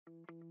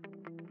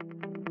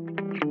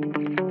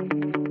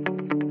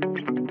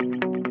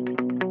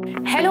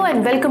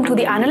and welcome to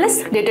The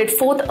Analyst dated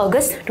 4th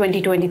August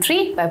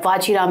 2023 by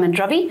Vajiram and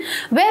Ravi,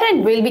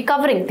 wherein we'll be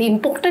covering the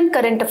important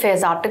current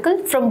affairs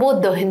article from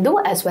both The Hindu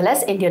as well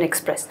as Indian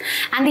Express.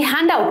 And the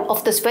handout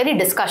of this very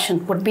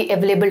discussion would be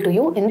available to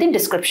you in the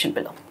description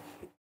below.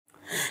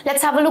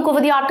 Let's have a look over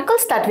the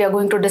articles that we are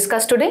going to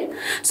discuss today.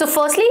 So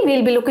firstly,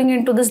 we'll be looking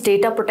into this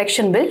data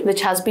protection bill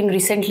which has been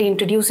recently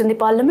introduced in the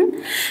parliament.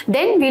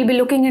 Then we'll be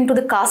looking into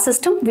the caste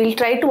system. We'll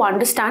try to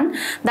understand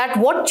that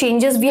what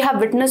changes we have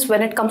witnessed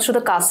when it comes to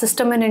the caste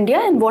system in India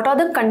and what are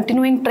the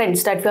continuing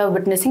trends that we are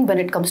witnessing when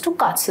it comes to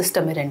caste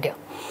system in India.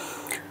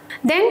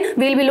 Then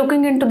we'll be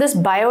looking into this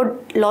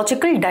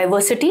biological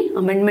diversity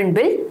amendment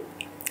bill.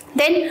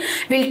 Then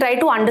we'll try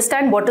to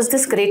understand what is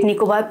this Great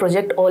Nicobar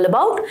project all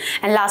about,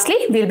 and lastly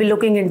we'll be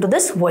looking into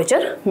this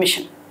Voyager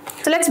mission.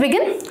 So let's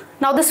begin.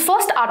 Now this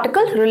first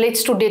article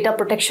relates to data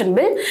protection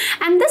bill,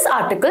 and this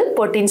article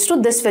pertains to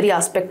this very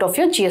aspect of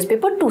your GS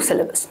paper 2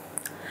 syllabus.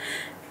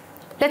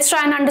 Let's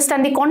try and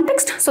understand the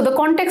context. So the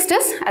context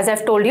is, as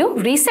I've told you,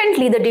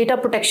 recently the data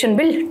protection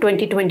bill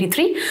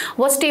 2023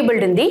 was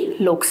tabled in the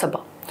Lok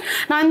Sabha.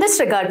 Now in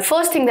this regard,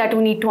 first thing that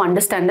we need to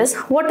understand is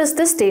what is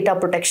this data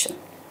protection.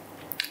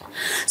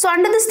 So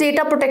under this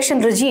data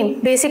protection regime,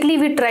 basically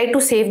we try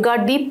to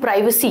safeguard the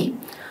privacy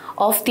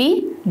of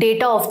the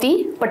data of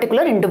the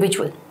particular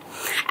individual.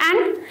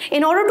 And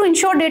in order to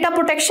ensure data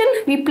protection,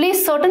 we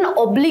place certain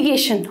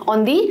obligation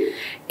on the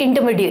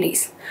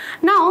intermediaries.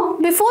 Now,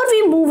 before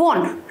we move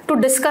on to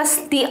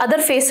discuss the other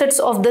facets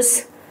of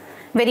this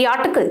very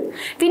article,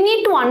 we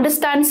need to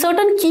understand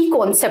certain key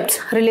concepts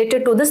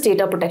related to this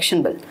data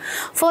protection bill.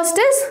 First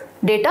is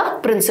data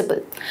principle.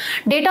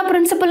 Data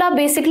principle are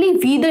basically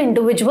we the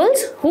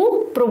individuals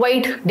who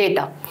provide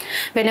data.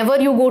 Whenever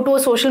you go to a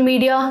social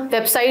media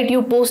website,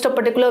 you post a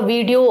particular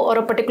video or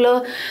a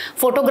particular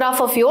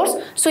photograph of yours.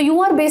 So you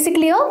are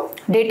basically a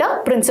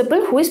data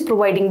principle who is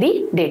providing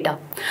the data.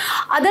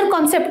 Other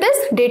concept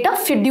is data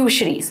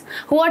fiduciaries.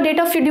 Who are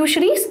data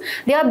fiduciaries?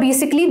 They are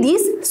basically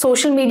these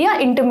social media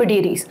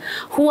intermediaries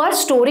who are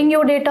storing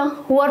your data,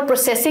 who are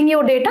processing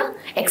your data,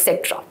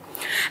 etc.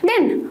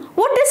 Then,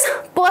 what is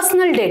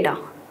personal data?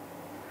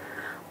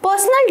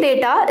 Personal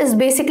data is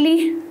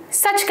basically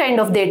such kind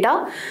of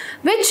data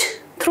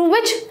through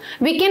which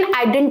we can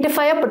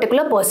identify a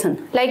particular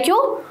person, like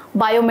your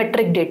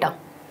biometric data,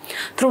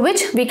 through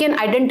which we can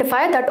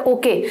identify that,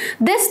 okay,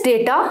 this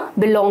data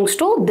belongs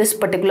to this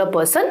particular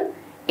person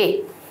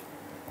A.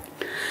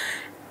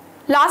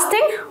 Last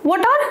thing, what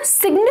are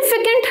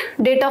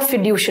significant data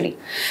fiduciary?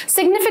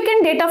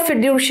 Significant data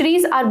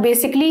fiduciaries are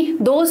basically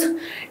those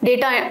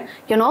data,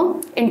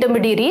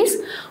 intermediaries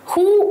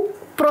who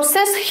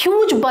process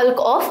huge bulk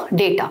of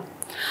data.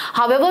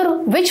 However,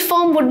 which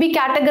firm would be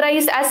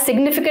categorized as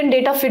significant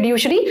data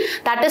fiduciary?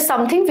 That is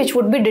something which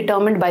would be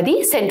determined by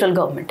the central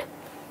government.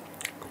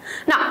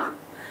 Now,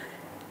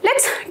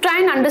 let's try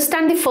and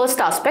understand the first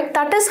aspect,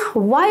 that is,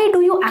 why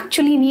do you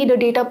actually need a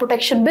data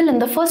protection bill in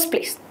the first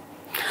place?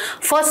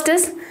 First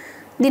is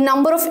the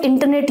number of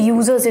internet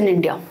users in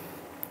India.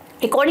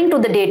 According to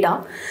the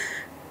data,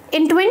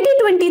 in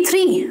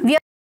 2023, we are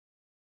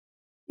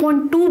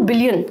 1.2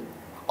 billion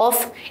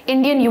of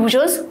Indian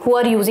users who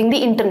are using the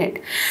internet.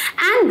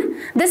 And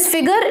this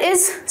figure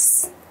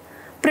is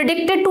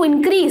predicted to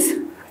increase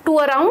to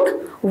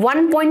around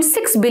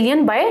 1.6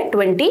 billion by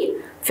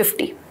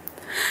 2050.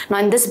 Now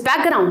in this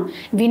background,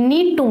 we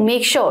need to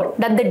make sure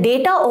that the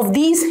data of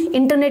these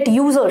internet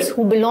users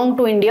who belong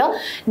to India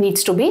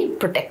needs to be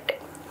protected.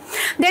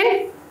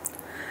 Then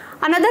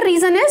another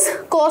reason is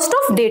cost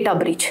of data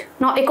breach.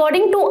 Now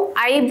according to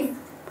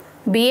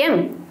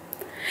IBM,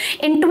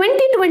 in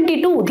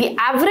 2022, the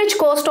average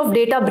cost of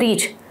data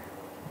breach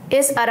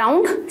is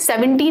around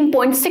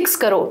 17.6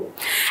 crore.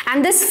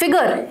 And this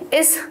figure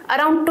is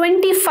around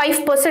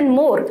 25%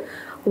 more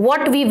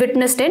what we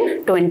witnessed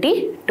in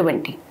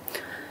 2020.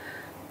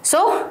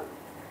 So,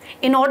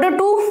 in order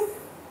to,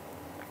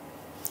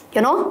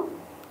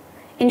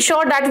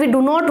 ensure that we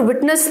do not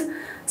witness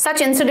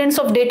such incidents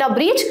of data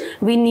breach,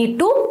 we need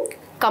to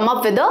come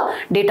up with a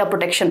data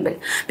protection bill.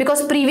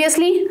 Because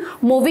previously,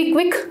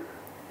 MobiQuick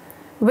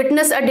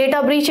witnessed a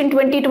data breach in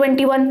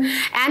 2021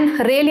 and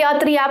Rail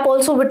Yatri app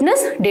also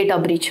witnessed data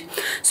breach.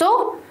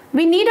 So,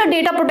 we need a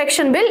data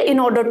protection bill in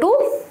order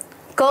to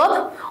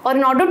curb or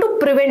in order to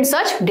prevent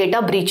such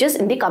data breaches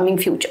in the coming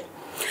future.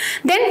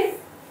 Then,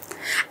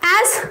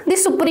 as the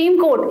Supreme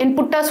Court in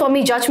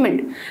Puttaswamy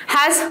judgment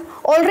has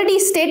already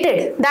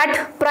stated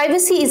that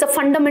privacy is a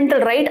fundamental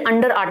right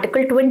under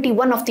Article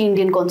 21 of the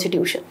Indian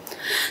Constitution.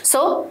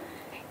 So,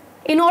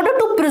 in order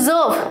to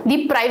preserve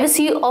the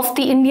privacy of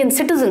the Indian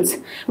citizens,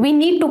 we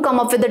need to come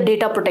up with a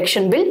data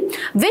protection bill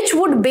which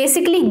would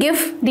basically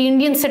give the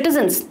Indian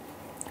citizens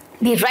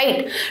the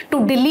right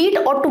to delete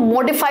or to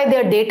modify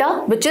their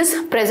data which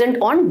is present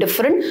on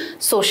different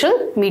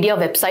social media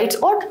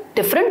websites or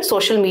different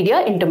social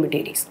media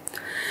intermediaries.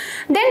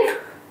 Then,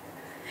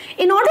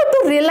 in order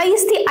to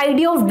realize the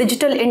idea of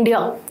digital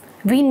India,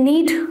 we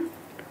need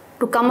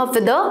to come up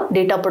with a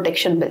data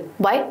protection bill.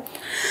 Why?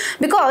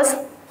 Because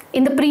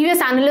in the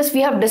previous analyst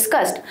we have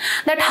discussed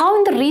that how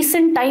in the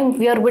recent time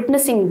we are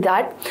witnessing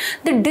that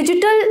the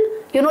digital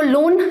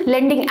loan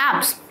lending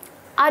apps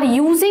are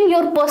using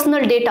your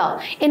personal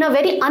data in a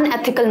very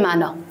unethical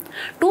manner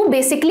to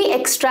basically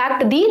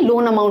extract the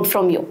loan amount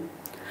from you.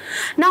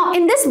 Now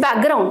in this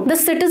background, the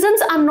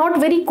citizens are not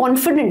very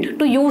confident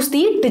to use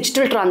the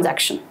digital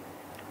transaction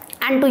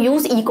and to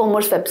use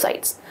e-commerce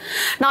websites.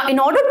 Now in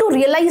order to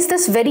realize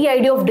this very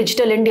idea of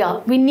digital India,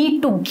 we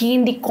need to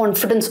gain the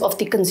confidence of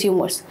the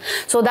consumers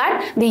so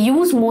that they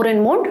use more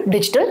and more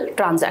digital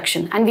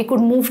transaction, and we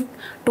could move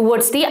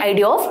towards the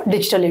idea of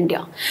digital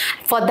India.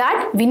 For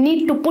that, we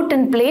need to put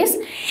in place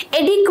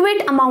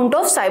adequate amount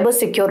of cyber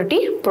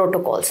security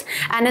protocols,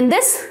 and in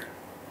this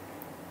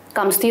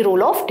comes the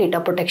role of data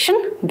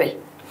protection bill,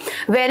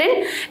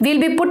 wherein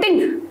we'll be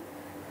putting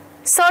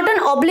certain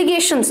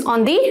obligations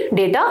on the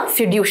data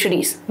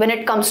fiduciaries. When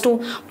it comes to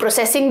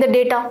processing the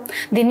data,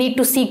 they need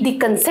to seek the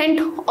consent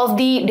of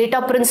the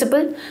data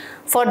principal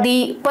for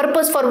the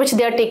purpose for which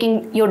they are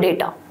taking your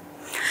data.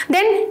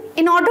 Then,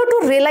 in order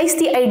to realize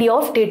the idea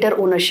of data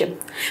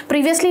ownership,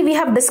 previously we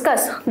have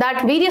discussed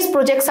that various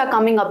projects are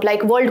coming up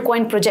like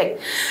WorldCoin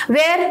project,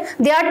 where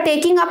they are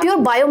taking up your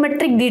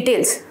biometric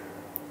details,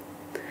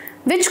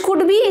 which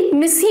could be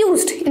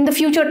misused in the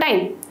future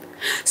time.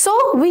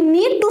 So we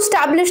need to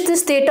establish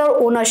this data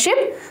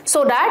ownership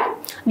so that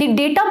the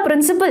data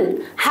principal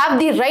have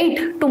the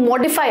right to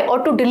modify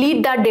or to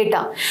delete that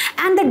data,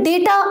 and the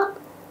data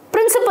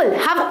principal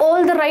have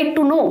all the right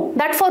to know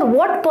that for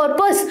what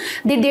purpose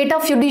the data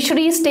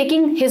fiduciary is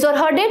taking his or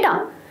her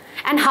data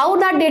and how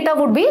that data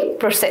would be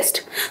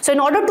processed. So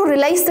in order to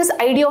realize this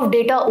idea of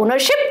data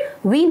ownership,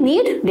 we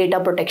need data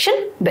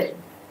protection bill.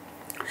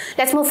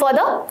 Let's move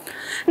further.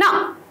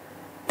 Now,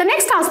 the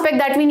next aspect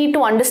that we need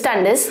to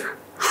understand is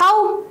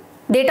how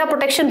data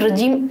protection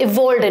regime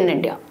evolved in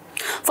India.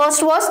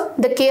 First was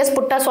the Caste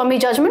Puttaswamy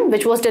judgment,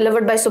 which was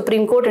delivered by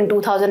Supreme Court in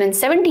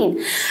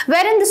 2017,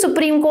 wherein the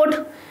Supreme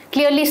Court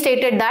clearly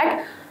stated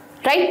that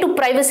right to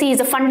privacy is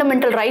a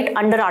fundamental right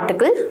under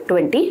Article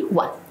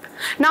 21.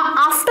 Now,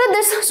 after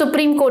this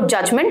Supreme Court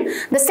judgment,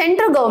 the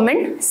central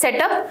government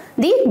set up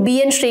the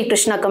B.N. Sri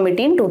Krishna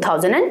Committee in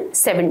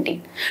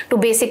 2017 to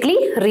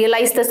basically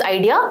realize this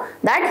idea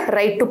that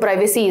right to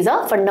privacy is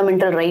a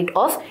fundamental right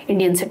of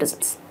Indian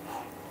citizens.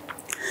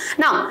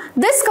 Now,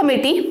 this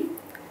committee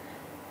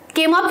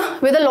came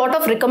up with a lot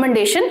of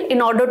recommendation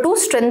in order to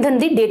strengthen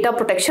the data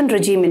protection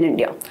regime in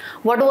India.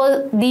 What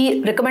were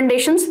the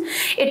recommendations?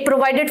 It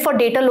provided for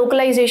data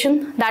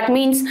localization. That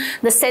means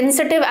the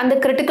sensitive and the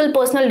critical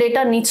personal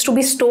data needs to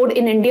be stored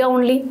in India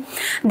only.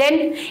 Then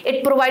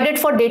it provided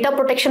for data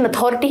protection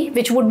authority,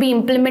 which would be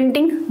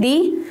implementing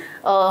the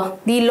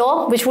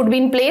law which would be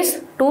in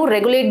place to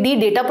regulate the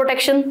data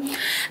protection.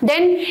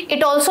 Then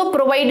it also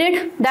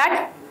provided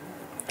that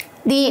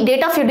the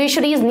data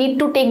fiduciaries need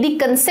to take the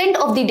consent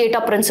of the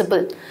data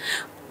principal.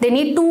 They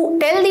need to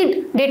tell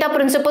the data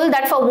principal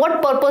that for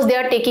what purpose they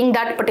are taking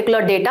that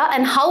particular data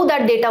and how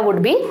that data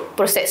would be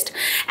processed.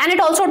 And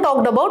it also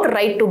talked about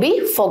right to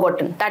be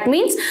forgotten. That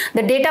means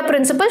the data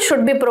principal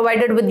should be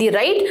provided with the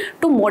right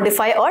to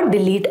modify or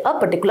delete a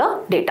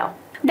particular data.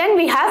 Then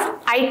we have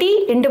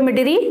IT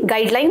Intermediary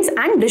Guidelines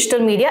and Digital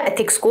Media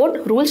Ethics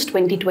Code Rules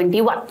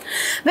 2021,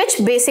 which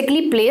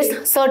basically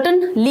placed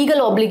certain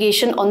legal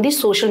obligation on the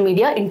social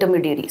media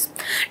intermediaries.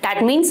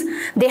 That means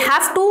they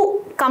have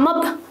to come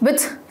up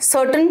with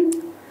certain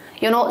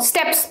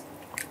steps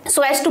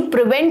so as to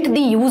prevent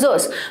the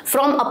users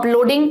from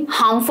uploading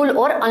harmful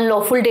or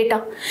unlawful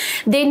data.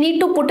 They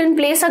need to put in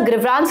place a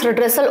grievance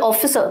redressal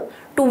officer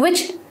to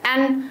which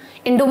an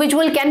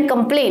individual can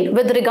complain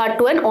with regard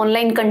to an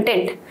online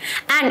content,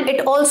 and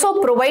it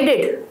also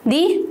provided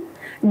the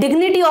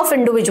dignity of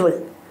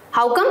individual.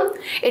 How come?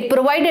 It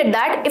provided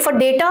that if a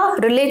data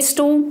relates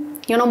to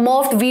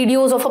morphed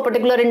videos of a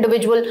particular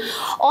individual,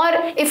 or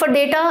if a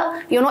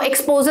data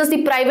exposes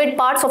the private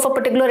parts of a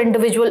particular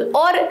individual,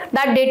 or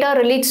that data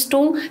relates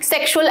to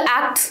sexual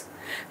acts,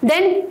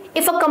 then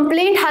if a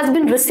complaint has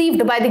been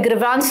received by the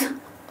grievance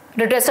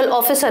redressal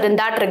officer in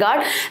that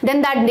regard,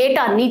 then that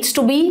data needs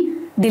to be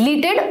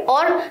deleted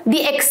or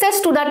the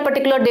access to that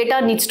particular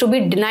data needs to be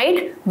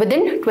denied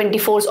within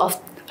 24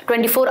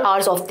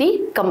 hours of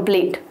the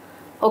complaint.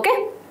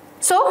 Okay,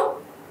 so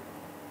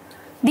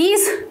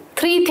these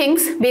three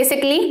things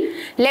basically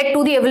led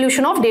to the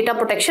evolution of data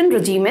protection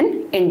regime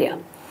in India.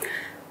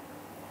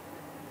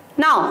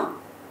 Now,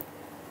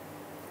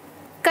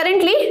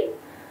 currently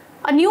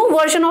a new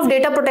version of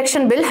data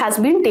protection bill has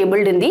been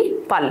tabled in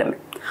the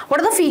parliament.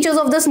 What are the features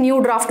of this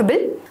new draft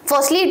bill?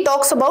 Firstly, it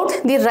talks about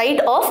the right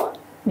of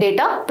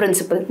data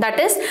principal. That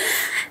is,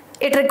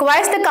 it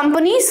requires the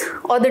companies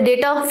or the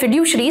data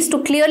fiduciaries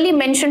to clearly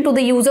mention to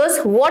the users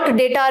what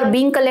data are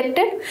being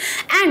collected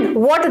and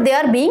what they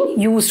are being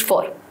used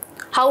for,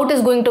 how it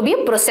is going to be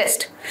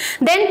processed.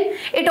 Then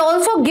it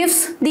also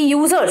gives the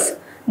users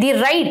the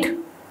right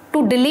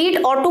to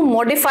delete or to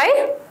modify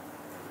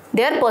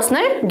their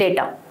personal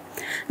data.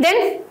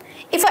 Then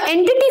if an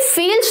entity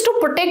fails to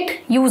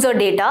protect user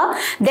data,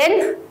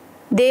 then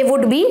they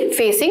would be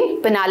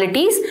facing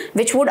penalties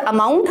which would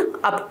amount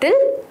up till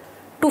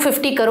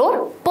 250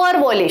 crore per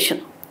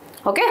violation.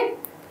 Okay.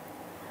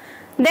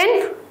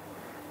 Then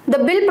the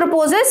bill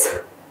proposes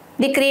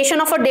the creation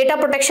of a Data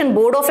Protection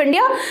Board of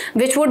India,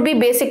 which would be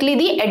basically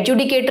the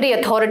adjudicatory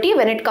authority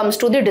when it comes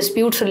to the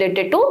disputes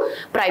related to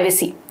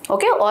privacy,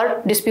 okay,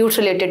 or disputes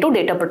related to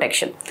data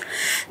protection.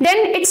 Then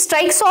it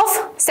strikes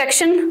off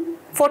section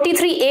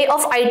 43A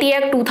of IT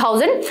Act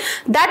 2000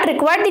 that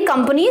required the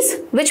companies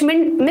which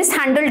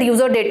mishandled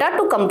user data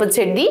to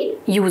compensate the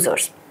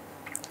users.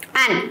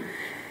 And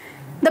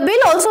the bill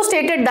also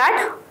stated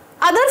that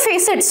other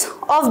facets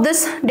of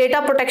this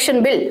data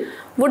protection bill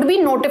would be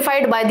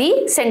notified by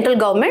the central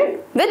government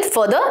with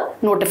further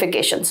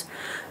notifications.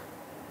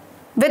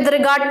 With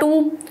regard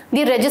to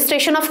the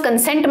registration of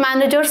consent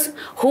managers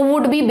who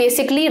would be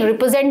basically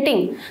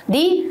representing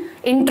the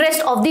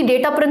interest of the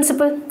data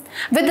principal,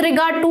 with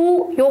regard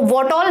to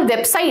what all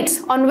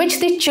websites on which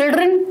the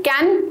children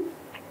can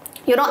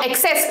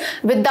access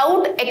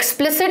without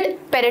explicit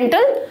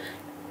parental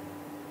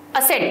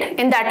assent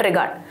in that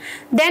regard.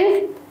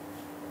 Then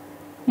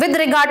with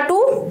regard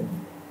to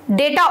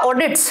data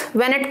audits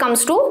when it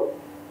comes to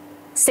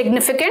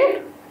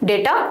significant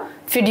data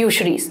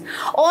fiduciaries.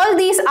 All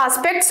these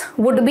aspects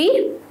would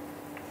be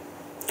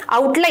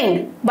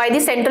outlined by the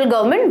central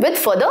government with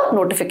further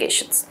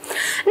notifications.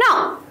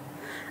 Now,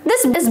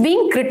 this is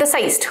being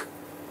criticized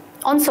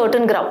on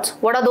certain grounds.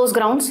 What are those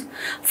grounds?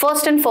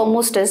 First and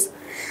foremost is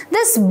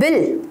this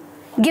bill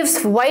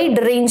gives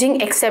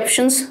wide-ranging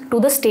exceptions to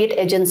the state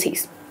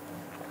agencies.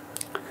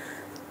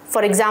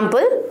 For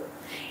example,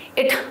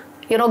 it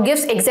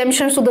gives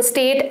exemptions to the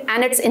state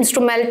and its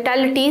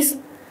instrumentalities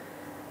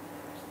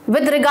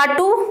with regard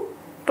to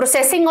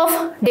processing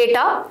of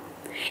data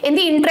in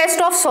the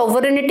interest of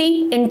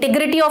sovereignty,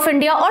 integrity of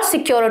India or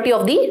security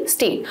of the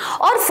state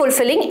or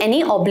fulfilling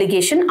any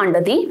obligation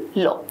under the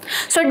law.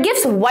 So it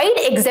gives wide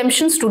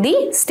exemptions to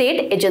the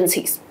state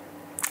agencies.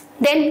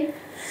 Then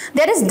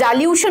there is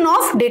dilution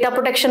of Data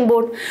Protection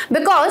Board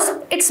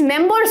because its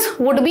members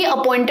would be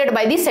appointed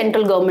by the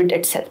central government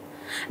itself.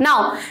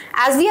 Now,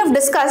 as we have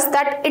discussed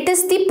that it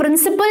is the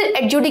principal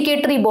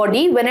adjudicatory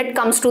body when it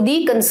comes to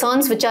the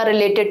concerns which are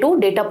related to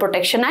data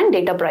protection and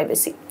data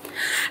privacy.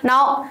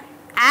 Now,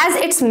 as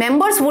its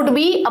members would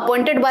be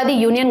appointed by the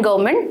union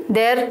government,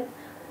 there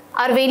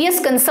are various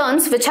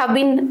concerns which have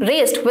been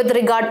raised with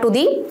regard to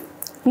the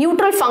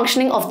neutral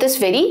functioning of this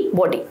very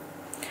body.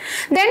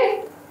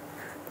 Then,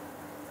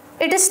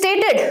 it is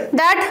stated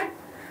that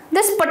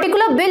this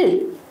particular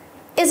bill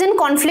is in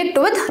conflict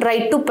with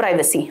right to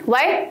privacy.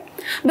 Why?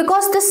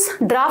 Because this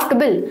draft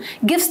bill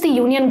gives the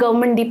union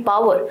government the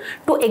power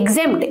to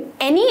exempt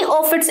any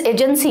of its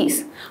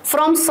agencies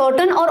from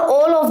certain or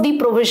all of the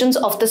provisions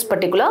of this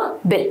particular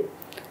bill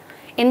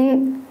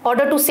in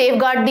order to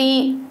safeguard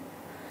the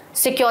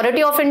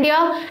security of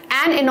India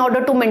and in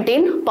order to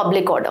maintain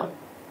public order.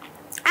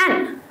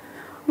 And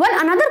one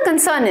another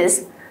concern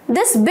is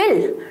this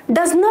bill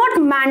does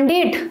not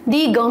mandate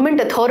the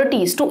government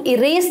authorities to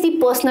erase the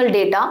personal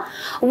data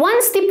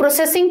once the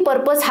processing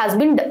purpose has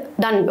been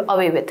done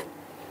away with.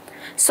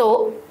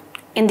 So,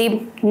 in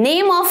the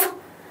name of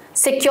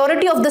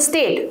security of the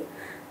state,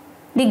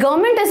 the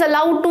government is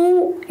allowed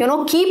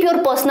to, keep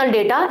your personal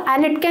data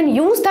and it can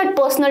use that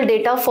personal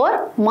data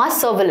for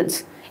mass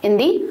surveillance in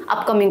the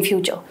upcoming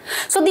future.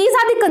 So, these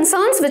are the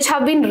concerns which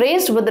have been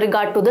raised with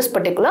regard to this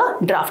particular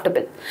draft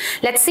bill.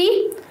 Let's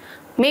see.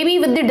 Maybe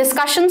with the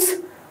discussions,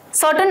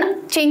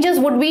 certain changes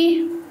would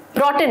be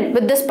brought in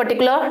with this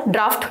particular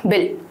draft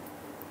bill.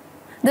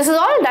 This is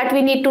all that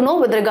we need to know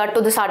with regard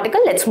to this article.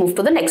 Let's move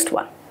to the next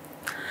one.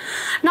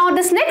 Now,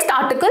 this next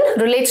article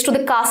relates to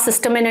the caste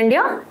system in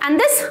India, and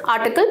this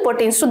article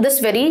pertains to this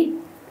very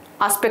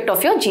aspect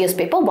of your GS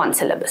paper 1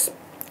 syllabus.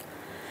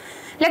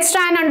 Let's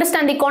try and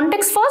understand the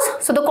context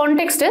first. So the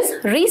context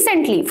is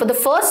recently, for the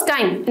first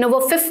time in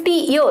over 50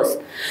 years,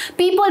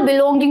 people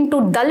belonging to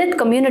Dalit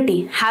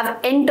community have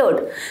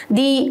entered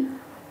the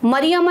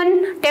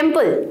Mariamman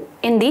temple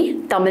in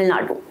the Tamil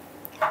Nadu.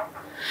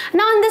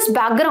 Now in this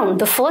background,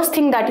 the first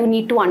thing that you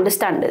need to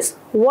understand is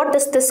what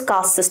is this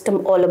caste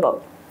system all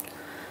about?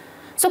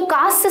 So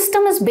caste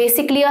system is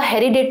basically a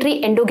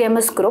hereditary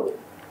endogamous group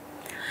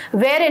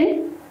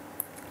wherein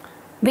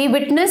we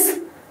witness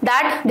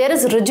that there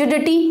is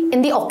rigidity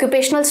in the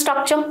occupational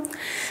structure.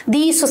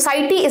 The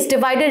society is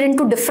divided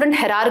into different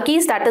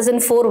hierarchies, that is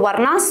in 4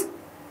 varnas.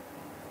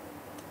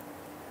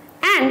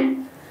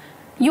 And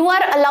you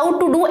are allowed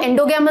to do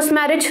endogamous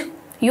marriage.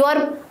 You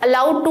are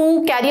allowed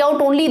to carry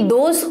out only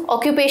those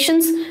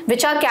occupations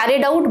which are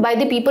carried out by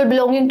the people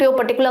belonging to a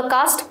particular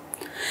caste.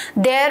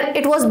 There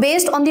it was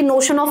based on the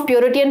notion of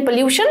purity and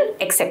pollution,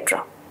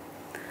 etc.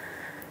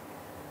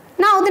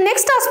 Now the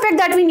next aspect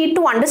that we need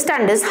to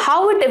understand is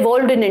how it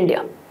evolved in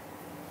India.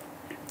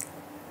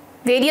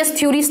 Various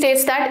theory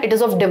states that it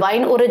is of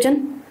divine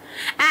origin,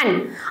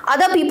 and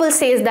other people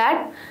says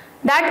that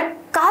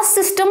caste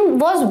system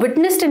was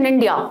witnessed in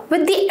India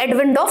with the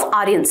advent of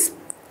Aryans.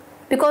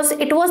 Because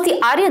it was the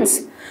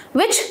Aryans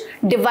which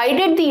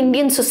divided the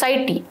Indian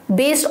society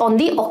based on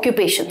the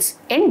occupations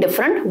in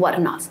different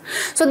varnas.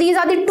 So these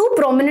are the two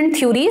prominent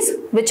theories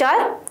which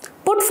are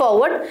put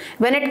forward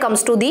when it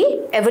comes to the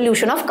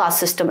evolution of caste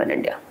system in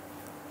India.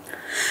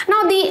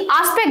 Now the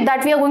aspect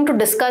that we are going to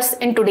discuss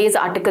in today's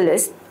article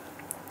is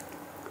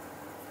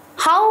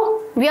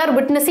how we are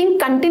witnessing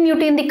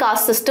continuity in the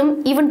caste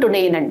system even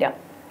today in India.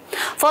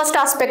 First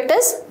aspect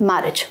is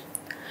marriage.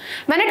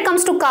 When it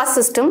comes to caste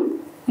system,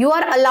 you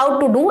are allowed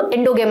to do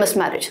endogamous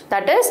marriage.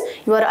 That is,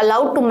 you are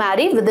allowed to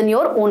marry within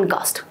your own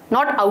caste,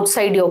 not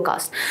outside your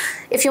caste.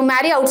 If you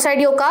marry outside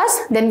your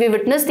caste, then we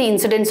witness the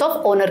incidents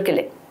of honor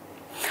killing.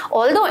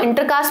 Although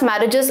intercaste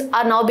marriages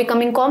are now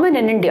becoming common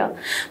in India,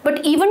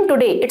 but even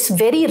today it's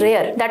very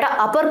rare that an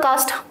upper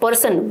caste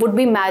person would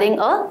be marrying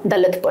a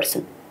Dalit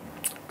person.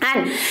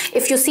 And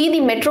if you see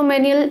the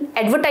matrimonial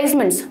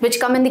advertisements which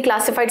come in the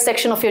classified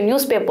section of your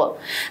newspaper,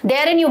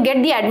 therein you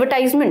get the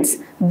advertisements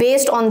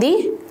based on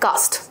the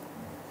caste.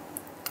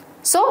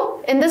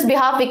 So in this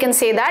behalf, we can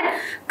say that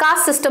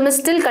caste system is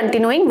still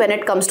continuing when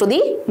it comes to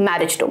the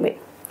marriage domain.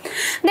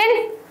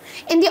 Then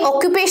in the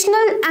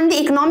occupational and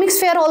the economic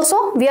sphere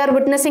also, we are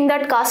witnessing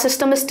that caste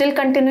system is still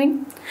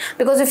continuing.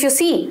 Because if you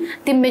see,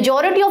 the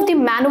majority of the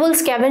manual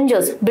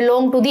scavengers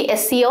belong to the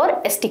SC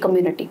or ST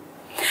community.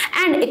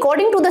 And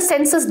according to the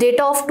census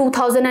data of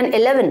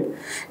 2011,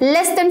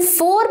 less than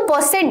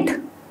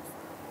 4%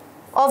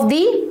 of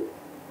the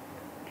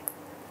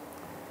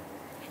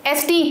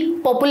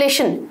ST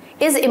population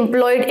is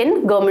employed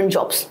in government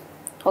jobs.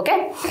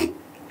 Okay.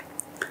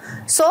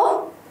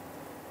 So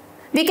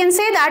we can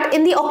say that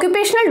in the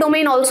occupational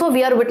domain also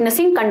we are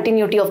witnessing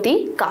continuity of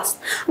the caste.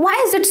 Why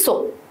is it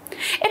so?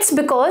 It's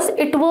because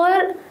it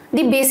were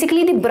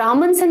basically the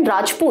Brahmins and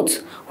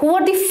Rajputs who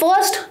were the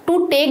first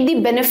to take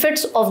the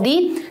benefits of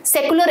the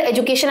secular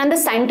education and the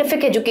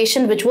scientific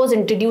education which was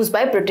introduced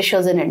by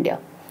Britishers in India.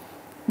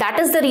 That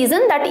is the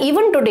reason that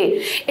even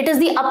today it is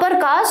the upper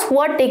caste who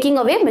are taking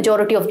away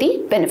majority of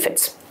the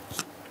benefits.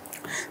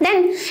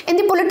 Then in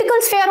the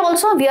political sphere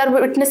also we are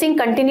witnessing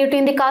continuity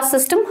in the caste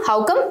system.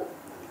 How come?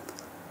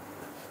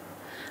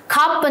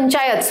 Khap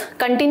panchayats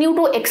continue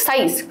to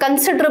exercise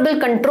considerable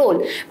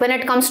control when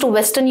it comes to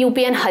Western UP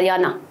and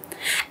Haryana.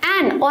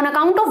 And on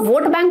account of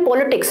vote bank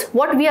politics,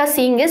 what we are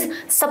seeing is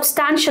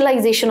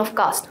substantialization of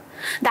caste.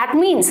 That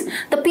means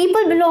the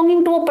people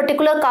belonging to a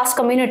particular caste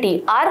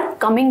community are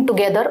coming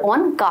together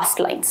on caste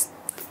lines,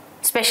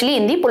 especially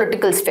in the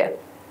political sphere.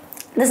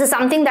 This is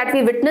something that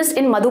we witnessed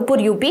in Madhupur,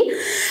 UP,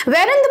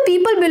 wherein the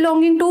people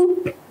belonging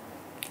to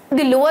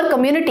the lower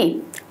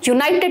community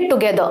united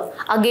together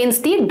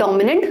against the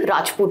dominant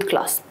Rajput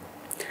class.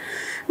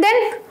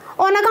 Then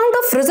on account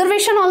of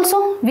reservation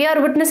also, we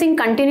are witnessing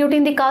continuity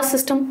in the caste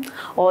system.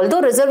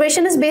 Although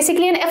reservation is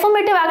basically an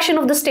affirmative action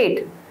of the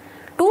state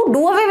to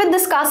do away with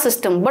this caste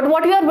system. But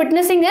what we are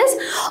witnessing is,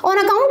 on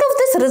account of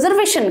this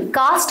reservation,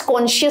 caste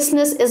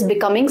consciousness is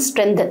becoming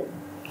strengthened.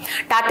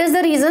 That is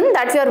the reason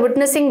that we are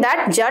witnessing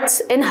that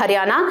Jats in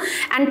Haryana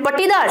and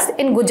Patidars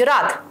in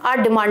Gujarat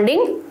are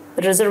demanding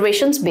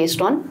reservations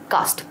based on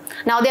caste.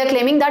 Now they are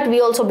claiming that we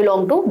also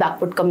belong to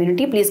backward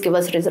community, please give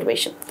us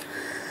reservation.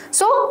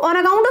 So on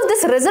account of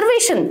this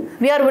reservation,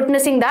 we are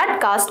witnessing that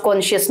caste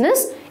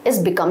consciousness is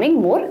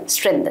becoming more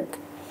strengthened.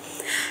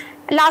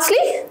 Lastly,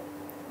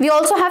 we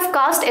also have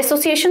caste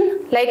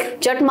association like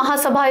Jat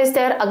Mahasabha is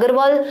there,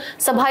 Agarwal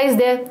Sabha is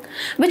there,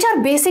 which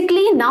are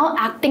basically now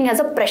acting as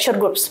a pressure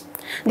groups.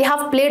 They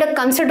have played a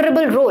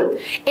considerable role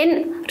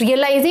in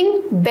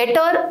realizing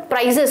better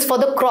prices for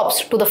the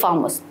crops to the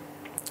farmers.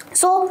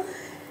 So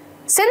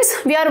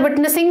since we are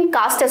witnessing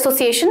caste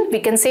association, we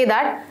can say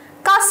that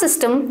caste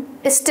system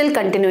is still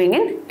continuing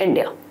in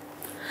India.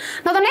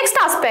 Now the next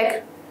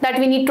aspect that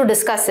we need to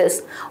discuss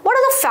is, what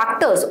are the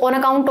factors on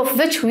account of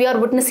which we are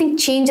witnessing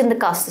change in the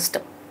caste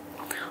system?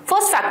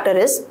 First factor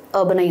is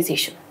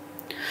urbanization.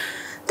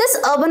 This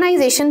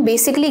urbanization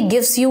basically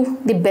gives you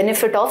the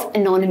benefit of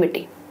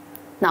anonymity.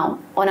 Now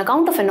on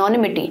account of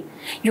anonymity,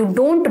 you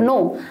don't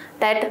know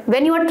that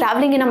when you are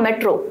traveling in a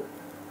metro,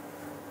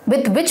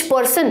 with which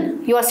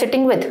person you are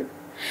sitting with.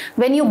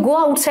 When you go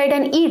outside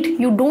and eat,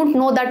 you don't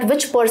know that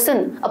which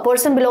person, a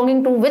person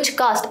belonging to which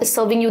caste is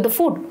serving you the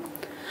food.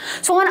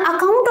 So on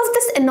account of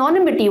this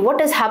anonymity,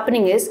 what is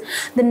happening is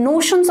the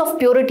notions of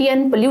purity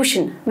and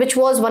pollution, which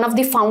was one of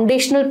the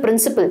foundational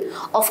principle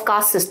of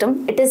caste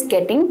system, it is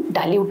getting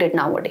diluted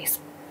nowadays.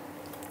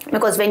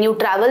 Because when you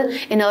travel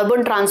in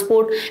urban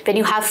transport, when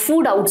you have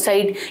food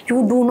outside,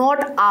 you do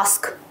not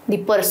ask the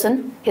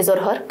person his or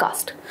her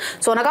caste.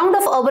 So on account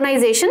of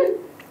urbanization,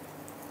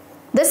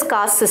 this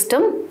caste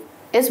system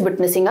is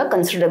witnessing a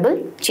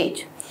considerable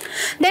change.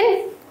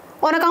 Then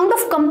on account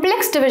of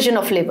complex division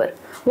of labor,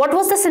 what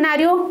was the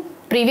scenario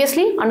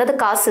previously under the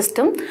caste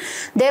system?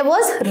 There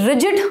was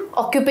rigid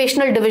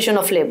occupational division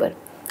of labor.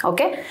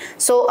 Okay,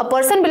 so a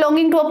person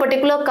belonging to a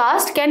particular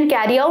caste can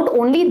carry out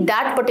only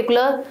that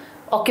particular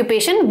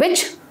occupation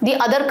which the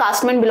other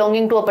castemen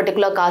belonging to a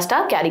particular caste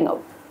are carrying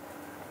out.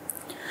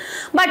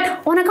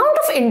 But on account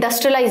of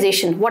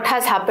industrialization, what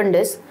has happened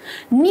is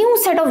new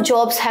set of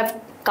jobs have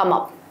come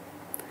up.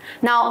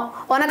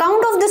 Now, on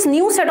account of this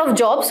new set of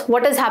jobs,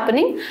 what is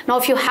happening? Now,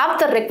 if you have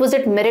the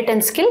requisite merit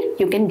and skill,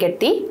 you can get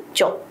the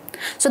job.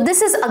 So,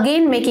 this is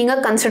again making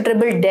a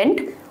considerable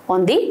dent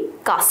on the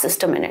caste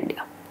system in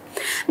India.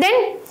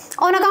 Then,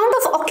 on account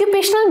of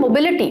occupational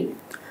mobility,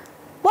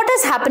 what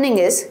is happening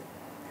is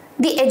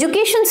the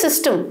education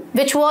system,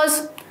 which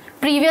was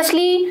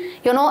previously,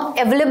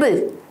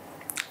 available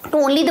to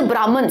only the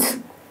Brahmins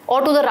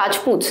or to the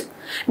Rajputs,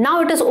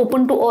 now it is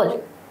open to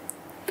all.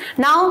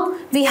 Now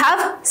we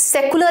have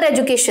secular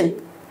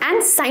education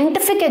and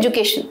scientific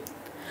education.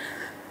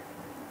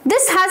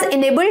 This has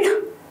enabled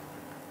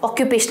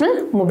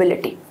occupational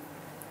mobility.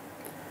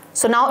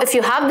 So now if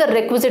you have the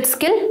requisite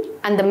skill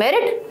and the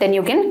merit, then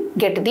you can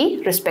get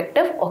the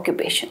respective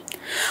occupation.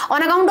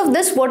 On account of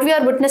this, what we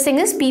are witnessing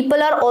is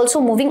people are also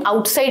moving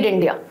outside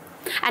India.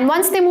 And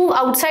once they move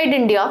outside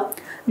India,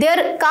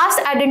 their caste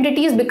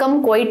identities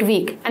become quite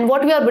weak. And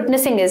what we are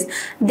witnessing is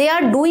they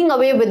are doing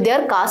away with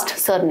their caste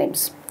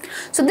surnames.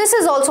 So this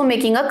is also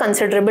making a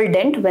considerable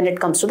dent when it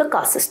comes to the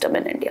caste system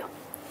in India.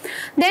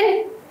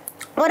 Then,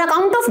 on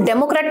account of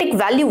democratic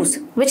values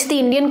which the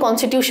Indian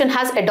Constitution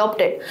has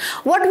adopted,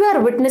 what we are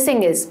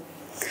witnessing is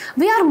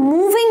we are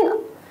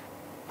moving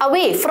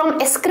away from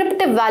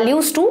ascriptive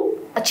values to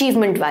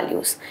achievement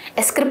values.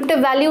 Ascriptive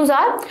values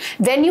are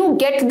when you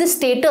get the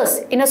status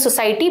in a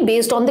society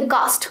based on the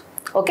caste.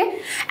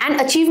 Okay, and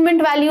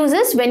achievement values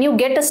is when you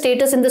get a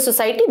status in the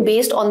society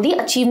based on the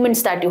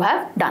achievements that you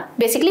have done,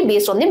 basically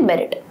based on the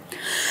merit.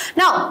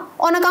 Now,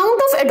 on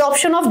account of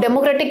adoption of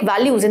democratic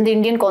values in the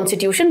Indian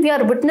Constitution, we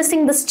are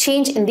witnessing this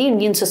change in the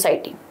Indian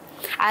society.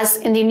 As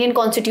in the Indian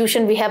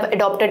Constitution, we have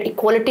adopted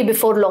equality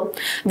before law,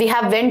 we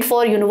have went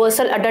for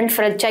universal adult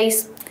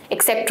franchise,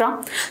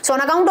 etc. So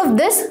on account of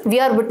this, we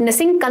are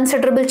witnessing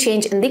considerable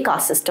change in the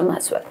caste system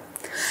as well.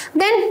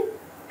 Then,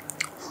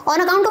 on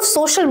account of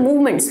social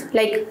movements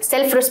like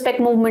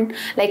self-respect movement,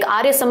 like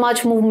Arya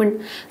Samaj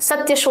movement,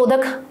 Satya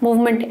Shodhak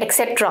movement,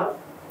 etc.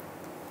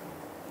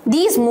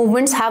 These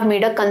movements have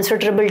made a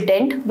considerable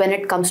dent when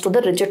it comes to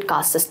the rigid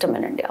caste system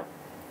in India.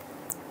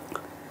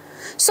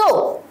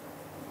 So,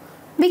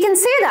 we can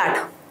say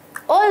that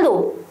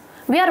although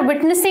we are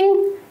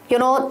witnessing,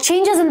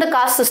 changes in the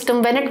caste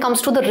system when it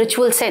comes to the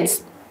ritual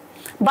sense,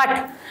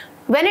 but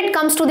when it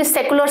comes to the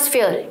secular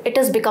sphere, it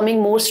is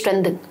becoming more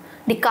strengthened.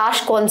 The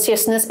caste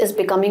consciousness is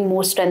becoming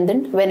more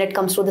strengthened when it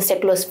comes to the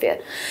secular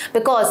sphere,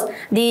 because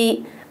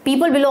the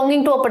people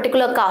belonging to a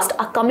particular caste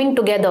are coming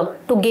together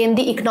to gain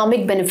the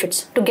economic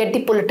benefits, to get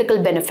the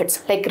political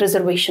benefits like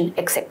reservation,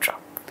 etc.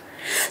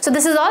 So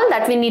this is all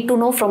that we need to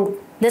know from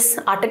this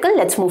article.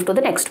 Let's move to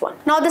the next one.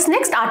 Now this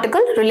next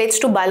article relates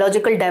to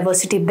Biological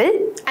Diversity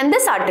Bill, and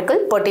this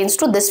article pertains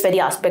to this very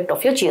aspect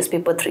of your GS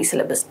paper 3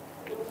 syllabus.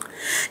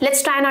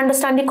 Let's try and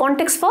understand the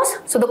context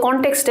first. So the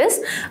context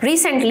is,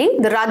 recently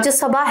the Rajya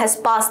Sabha has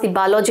passed the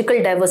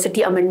Biological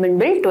Diversity Amendment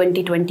Bill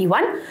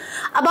 2021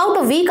 about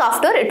a week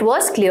after it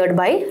was cleared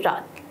by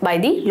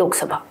the Lok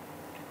Sabha.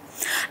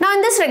 Now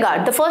in this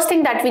regard, the first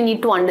thing that we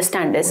need to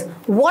understand is,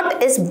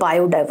 what is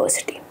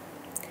biodiversity?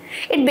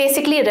 It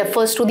basically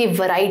refers to the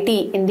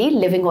variety in the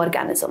living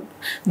organism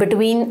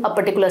between a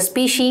particular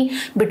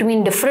species,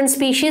 between different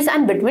species,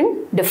 and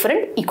between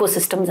different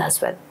ecosystems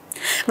as well.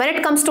 When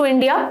it comes to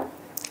India,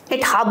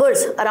 it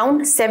harbors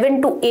around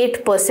 7 to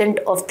 8%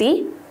 of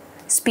the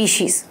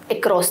species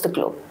across the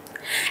globe.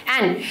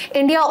 And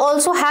India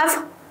also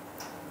have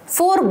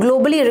 4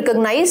 globally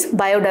recognized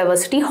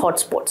biodiversity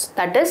hotspots,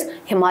 that is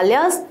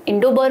Himalayas,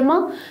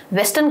 Indo-Burma,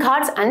 Western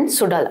Ghats and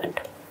Sudaland.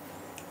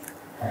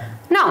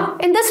 Now,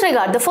 in this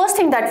regard, the first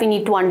thing that we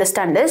need to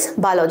understand is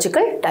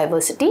Biological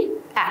Diversity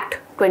Act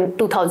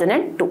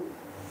 2002.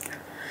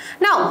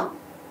 Now,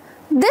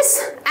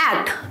 this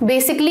act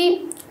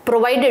basically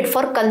provided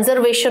for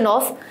conservation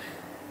of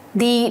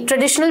the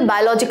traditional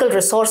biological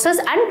resources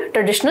and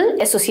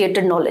traditional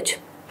associated knowledge.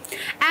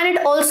 And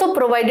it also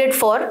provided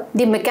for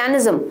the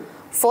mechanism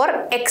for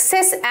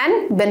access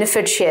and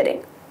benefit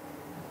sharing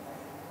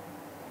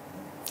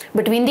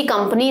between the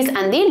companies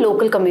and the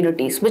local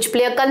communities, which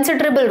play a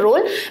considerable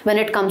role when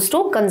it comes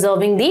to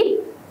conserving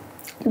the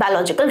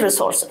biological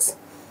resources.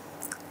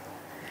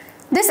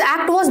 This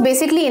act was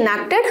basically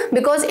enacted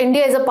because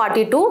India is a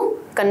party to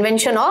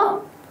Convention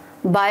on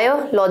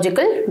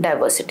Biological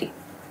Diversity.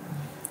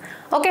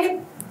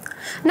 Okay.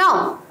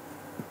 Now,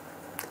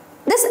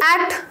 this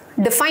act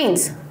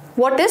defines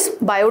what is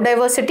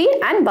biodiversity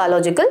and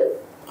biological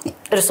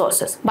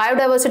resources.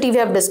 Biodiversity we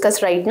have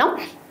discussed right now.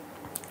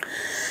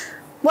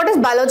 What is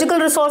biological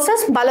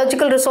resources?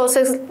 Biological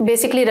resources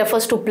basically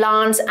refers to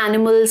plants,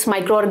 animals,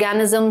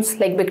 microorganisms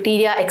like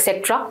bacteria,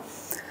 etc.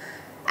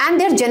 and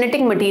their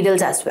genetic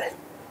materials as well.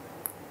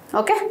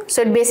 Okay,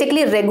 so it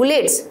basically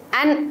regulates,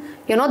 and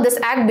this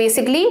act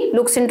basically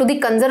looks into the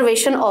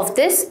conservation of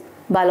this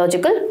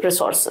biological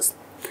resources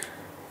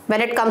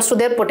when it comes to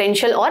their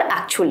potential or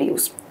actual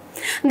use.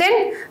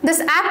 Then this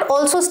act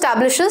also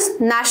establishes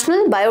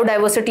National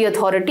Biodiversity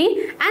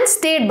Authority and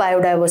State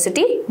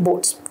Biodiversity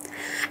Boards.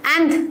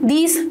 and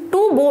these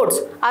two boards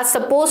are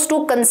supposed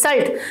to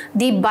consult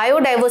the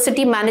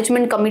biodiversity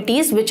management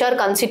committees which are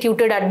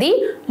constituted at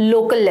the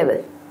local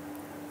level.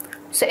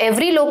 So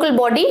every local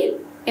body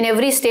in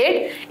every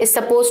state is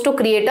supposed to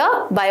create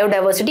a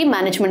biodiversity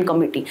management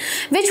committee,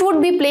 which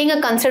would be playing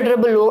a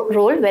considerable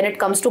role when it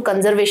comes to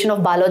conservation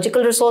of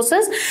biological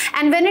resources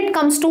and when it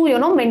comes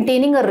to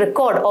maintaining a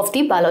record of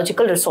the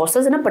biological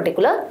resources in a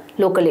particular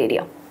local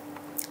area.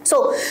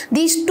 So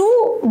these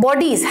two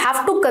bodies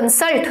have to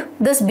consult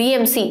this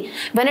BMC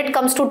when it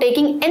comes to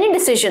taking any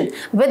decision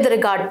with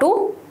regard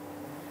to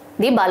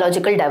the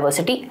Biological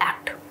Diversity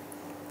Act.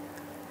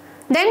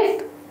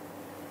 Then,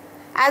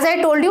 as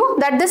I told you,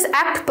 that this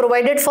act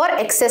provided for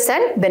excess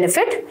and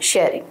benefit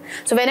sharing.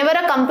 So whenever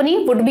a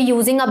company would be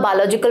using a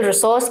biological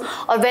resource,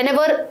 or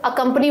whenever a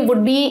company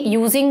would be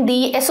using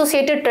the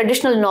associated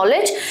traditional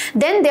knowledge,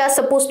 then they are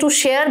supposed to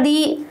share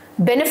the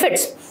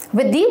benefits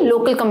with the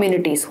local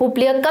communities who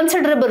play a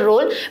considerable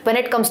role when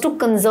it comes to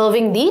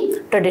conserving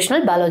the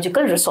traditional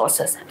biological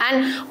resources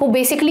and who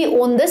basically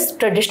own this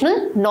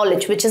traditional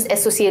knowledge which is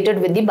associated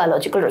with the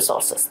biological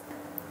resources.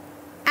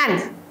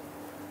 And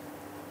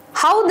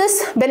how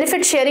this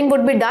benefit sharing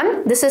would be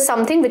done, this is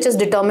something which is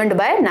determined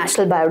by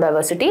National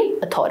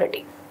Biodiversity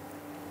Authority.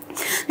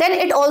 Then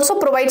it also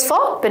provides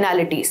for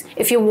penalties.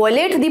 If you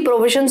violate the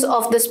provisions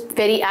of this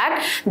very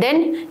act,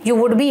 then you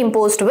would be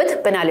imposed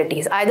with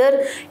penalties.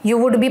 Either you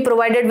would be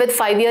provided with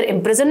 5-year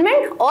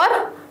imprisonment,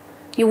 or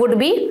you would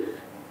be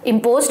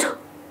imposed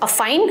a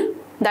fine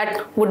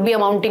that would be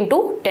amounting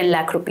to 10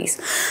 lakh rupees.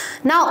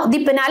 Now,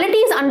 the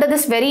penalties under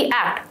this very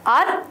act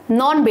are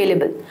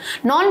non-bailable.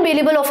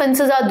 Non-bailable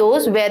offences are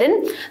those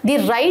wherein the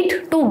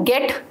right to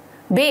get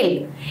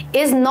bail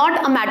is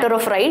not a matter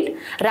of right.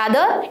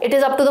 Rather, it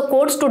is up to the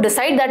courts to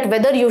decide that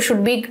whether you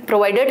should be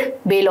provided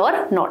bail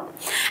or not.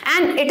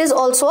 And it is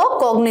also a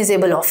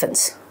cognizable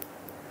offence.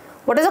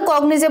 What is a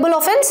cognizable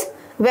offence?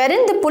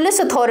 Wherein the police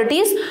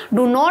authorities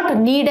do not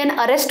need an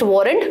arrest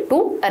warrant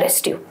to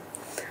arrest you.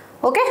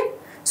 Okay?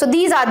 So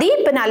these are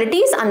the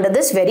penalties under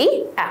this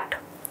very act.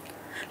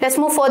 Let's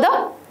move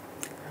further.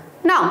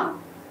 Now,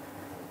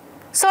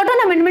 certain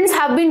amendments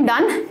have been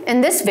done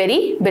in this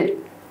very bill.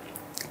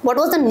 What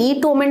was the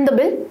need to amend the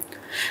bill?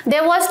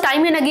 There was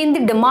time and again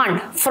the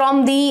demand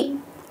from the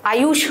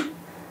Ayush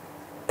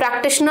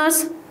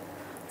practitioners,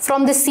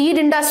 from the seed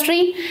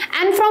industry,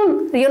 and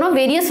from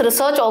various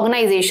research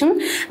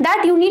organizations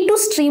that you need to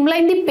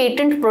streamline the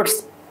patent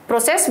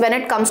process when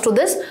it comes to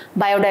this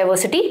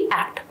Biodiversity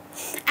Act.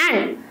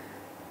 And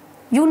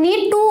you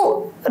need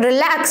to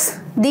relax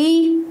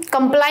the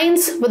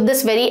compliance with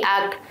this very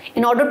act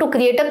in order to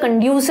create a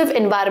conducive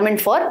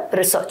environment for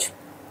research.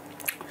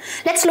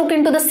 Let's look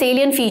into the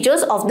salient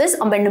features of this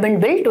Amendment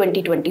Bill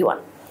 2021.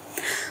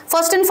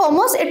 First and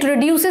foremost, it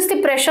reduces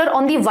the pressure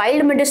on the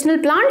wild medicinal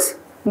plants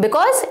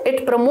because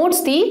it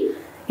promotes the,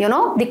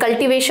 the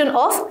cultivation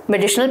of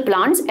medicinal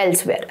plants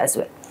elsewhere as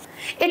well.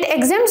 It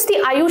exempts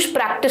the Ayush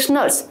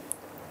practitioners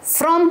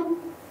from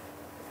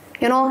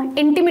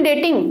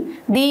intimidating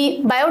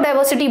the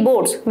biodiversity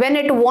boards when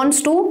it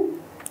wants to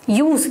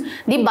use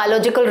the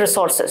biological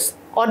resources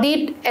or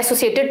the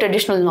associated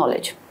traditional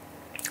knowledge.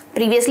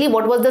 Previously,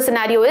 what was the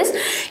scenario is,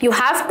 you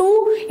have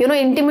to,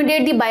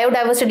 intimidate the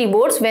biodiversity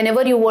boards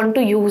whenever you want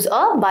to use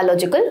a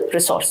biological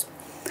resource.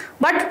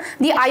 But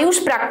the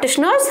Ayush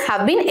practitioners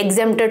have been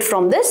exempted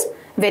from this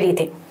very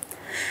thing.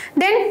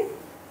 Then,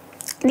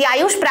 the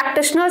Ayush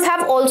practitioners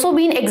have also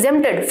been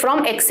exempted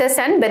from excess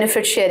and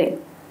benefit sharing.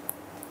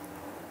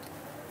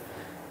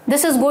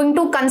 This is going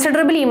to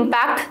considerably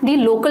impact the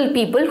local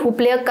people who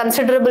play a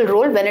considerable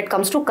role when it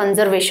comes to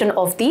conservation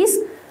of these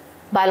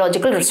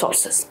biological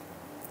resources.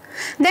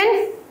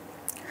 Then,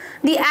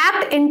 the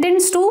Act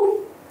intends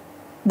to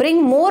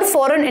bring more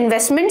foreign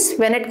investments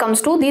when it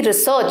comes to the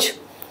research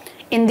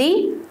in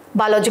the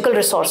biological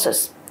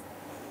resources,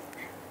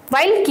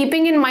 while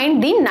keeping in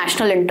mind the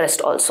national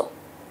interest also.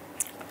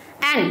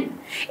 And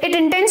it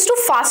intends to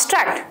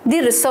fast-track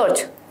the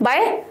research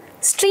by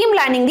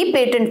streamlining the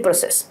patent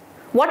process.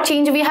 What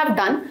change we have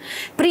done?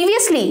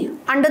 Previously,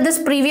 under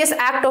this previous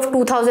Act of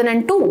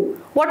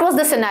 2002, what was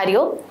the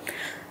scenario?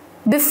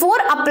 Before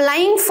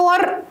applying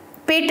for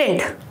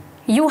patent,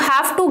 you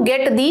have to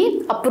get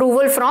the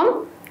approval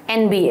from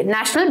NBA,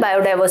 National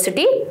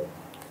Biodiversity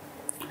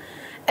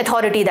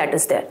Authority, that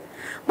is there.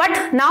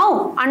 But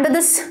now, under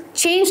this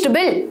changed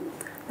bill,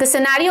 the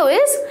scenario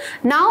is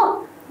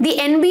now the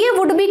NBA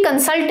would be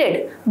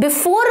consulted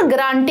before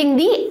granting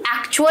the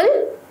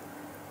actual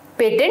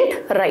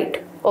patent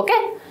right.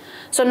 Okay?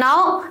 So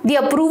now the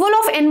approval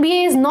of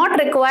NBA is not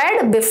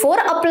required before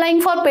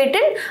applying for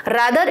patent,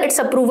 rather its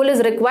approval is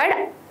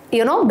required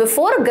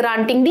before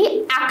granting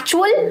the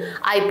actual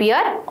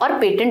IPR or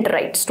patent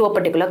rights to a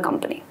particular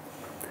company.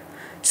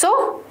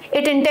 So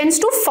it intends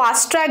to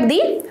fast track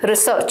the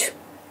research,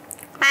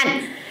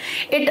 and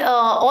it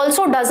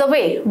also does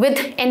away with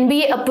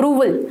NBA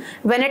approval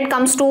when it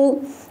comes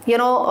to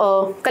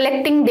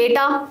collecting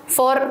data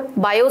for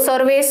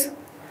biosurveys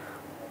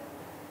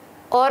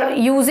or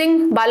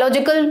using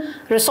biological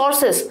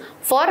resources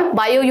for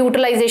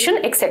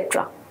bioutilization,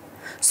 etc.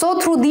 So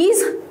through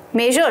these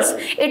measures,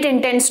 it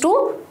intends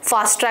to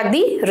fast track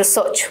the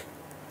research.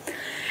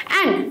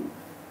 And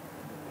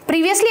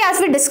previously, as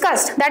we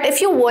discussed, that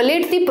if you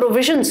violate the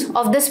provisions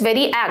of this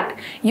very act,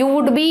 you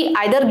would be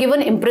either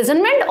given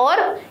imprisonment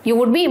or you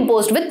would be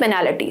imposed with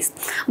penalties.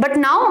 But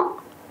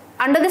now,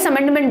 under this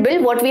amendment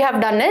bill, what we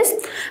have done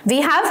is, we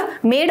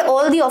have made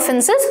all the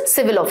offences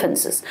civil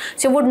offences.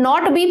 So you would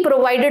not be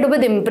provided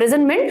with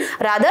imprisonment,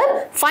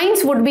 rather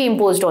fines would be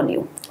imposed on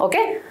you,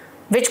 okay,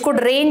 which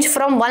could range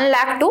from 1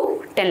 lakh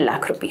to 10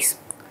 lakh rupees.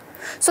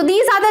 So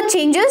these are the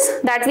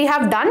changes that we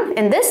have done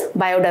in this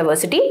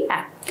Biodiversity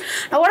Act.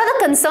 Now what are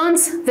the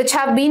concerns which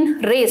have been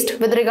raised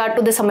with regard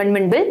to this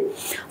amendment bill?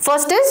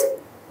 First is,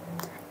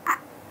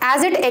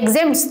 as it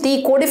exempts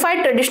the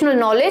codified traditional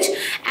knowledge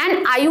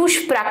and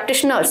Ayush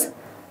practitioners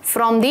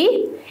from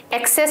the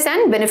excess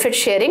and benefit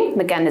sharing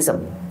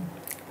mechanism.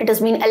 It has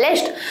been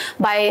alleged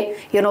by,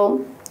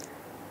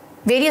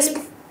 various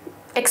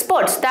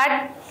experts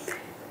that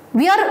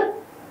we are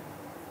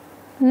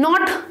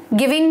not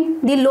giving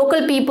the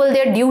local people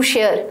their due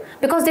share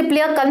because they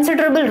play a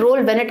considerable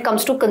role when it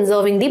comes to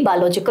conserving the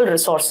biological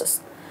resources.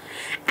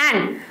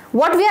 And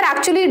what we are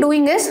actually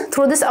doing is,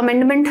 through this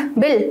amendment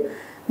bill,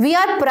 we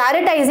are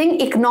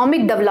prioritizing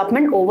economic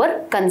development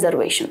over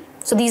conservation.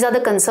 So these are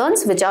the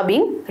concerns which are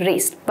being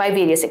raised by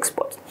various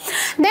experts.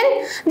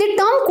 Then the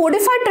term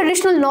codified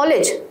traditional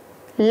knowledge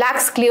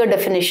lacks clear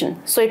definition,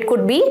 so it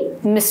could be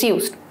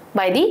misused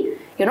by the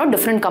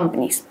different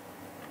companies.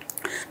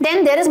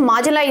 Then there is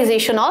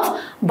marginalization of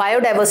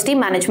biodiversity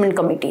management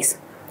committees.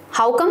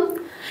 How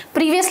come?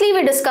 Previously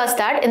we discussed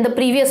that in the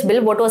previous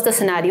bill. What was the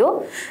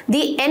scenario?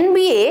 The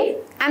NBA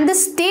and the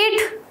state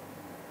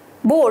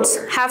boards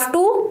have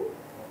to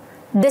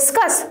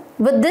discuss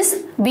with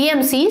this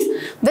BMCs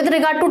with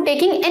regard to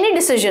taking any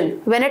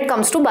decision when it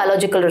comes to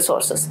biological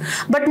resources.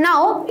 But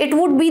now it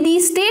would be the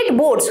state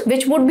boards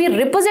which would be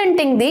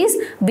representing these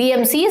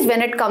BMCs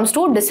when it comes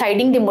to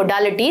deciding the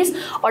modalities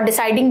or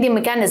deciding the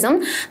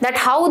mechanism that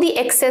how the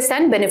excess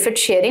and benefit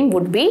sharing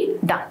would be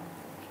done.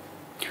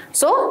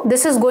 So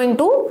this is going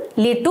to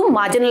lead to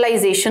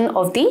marginalization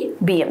of the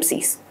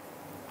BMCs.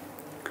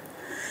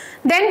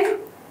 Then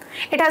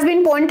it has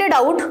been pointed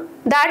out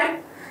that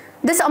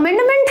this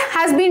amendment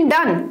has been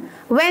done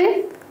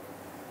when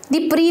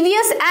the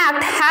previous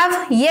act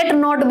have yet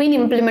not been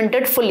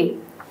implemented fully.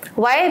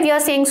 Why we are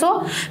saying so?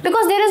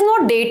 Because there is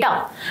no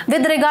data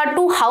with regard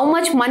to how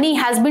much money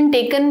has been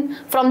taken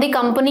from the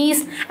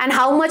companies and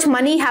how much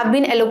money have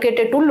been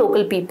allocated to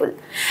local people.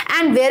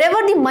 And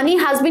wherever the money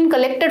has been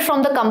collected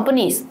from the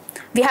companies,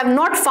 we have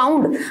not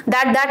found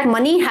that that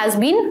money has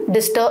been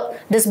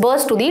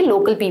disbursed to the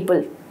local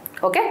people,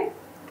 okay,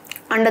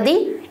 under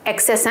the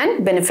excess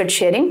and benefit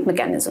sharing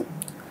mechanism.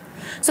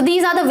 So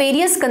these are the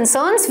various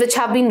concerns which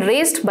have been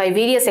raised by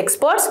various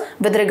experts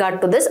with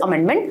regard to this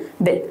amendment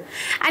bill.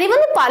 And even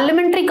the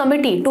parliamentary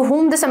committee to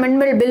whom this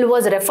amendment bill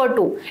was referred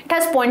to, it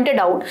has pointed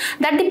out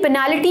that the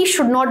penalty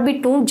should not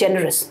be too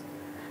generous.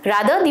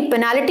 Rather, the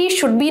penalty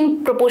should be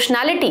in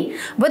proportionality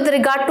with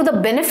regard to the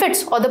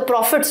benefits or the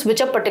profits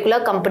which a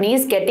particular company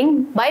is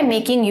getting by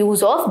making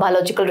use of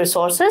biological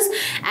resources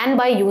and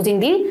by using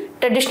the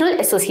traditional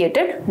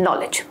associated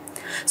knowledge.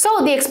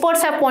 So the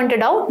experts have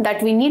pointed out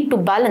that we need to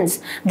balance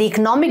the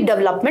economic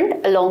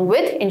development along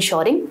with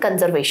ensuring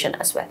conservation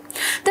as well.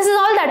 This is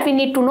all that we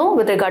need to know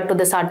with regard to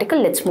this article.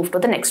 Let's move to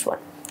the next one.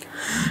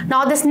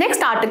 Now this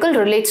next article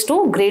relates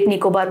to Great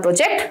Nicobar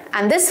project,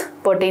 and this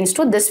pertains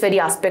to this very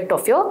aspect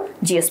of your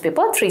GS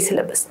paper 3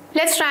 syllabus.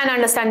 Let's try and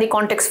understand the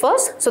context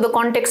first. So the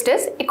context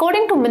is,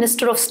 according to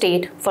Minister of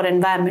State for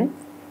Environment,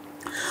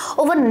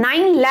 over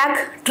 9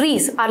 lakh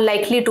trees are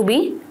likely to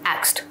be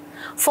axed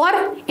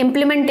for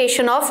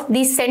implementation of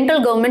the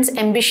central government's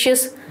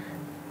ambitious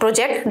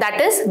project,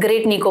 that is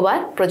Great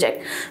Nicobar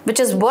project, which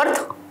is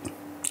worth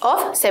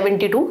of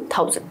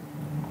 72,000.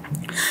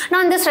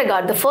 Now in this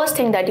regard, the first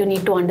thing that you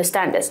need to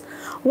understand is,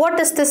 what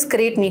is this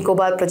Great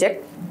Nicobar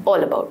project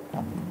all about?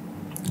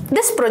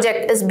 This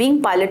project is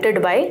being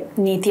piloted by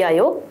Niti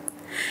Aayog,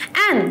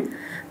 and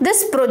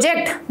this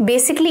project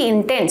basically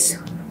intends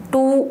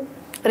to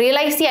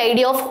realize the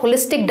idea of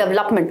holistic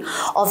development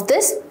of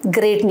this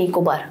Great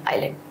Nicobar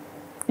island,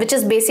 which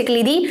is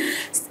basically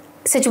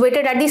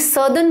situated at the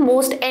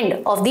southernmost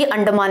end of the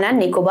Andaman and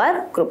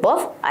Nicobar group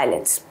of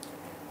islands.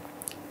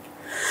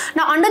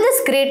 Now under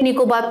this Great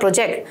Nicobar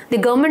project, the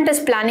government is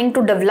planning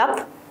to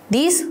develop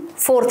these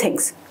 4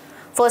 things.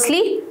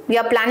 Firstly, we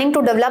are planning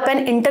to develop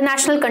an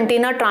international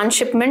container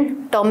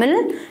transshipment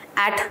terminal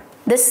at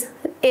this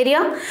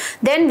area.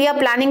 Then we are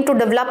planning to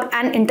develop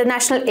an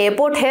international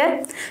airport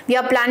here. We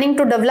are planning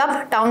to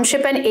develop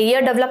township and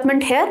area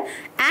development here,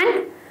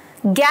 and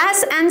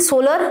gas and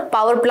solar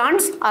power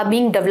plants are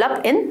being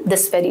developed in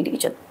this very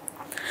region.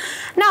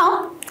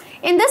 Now,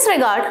 in this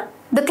regard,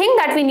 the thing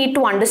that we need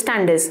to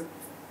understand is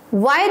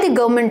why the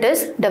government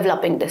is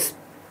developing this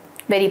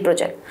very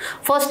project.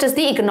 First is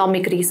the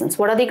economic reasons.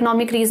 What are the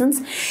economic reasons?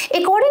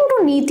 According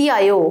to Niti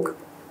Aayog,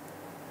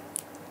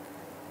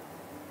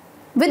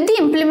 with the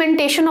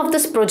implementation of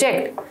this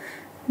project,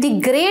 the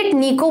Great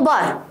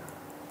Nicobar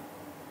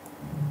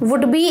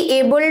would be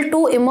able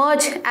to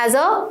emerge as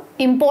a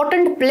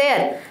important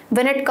player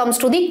when it comes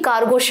to the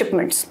cargo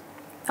shipments.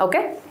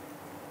 Okay.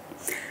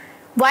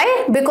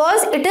 Why?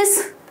 Because it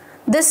is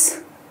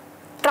this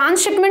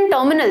transshipment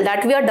terminal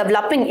that we are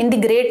developing in the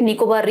Great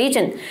Nicobar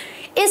region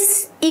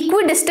is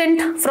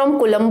equidistant from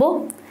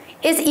Colombo,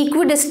 is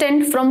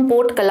equidistant from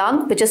Port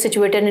Kelang, which is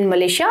situated in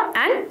Malaysia,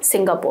 and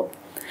Singapore.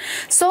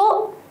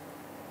 So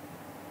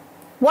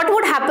what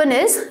would happen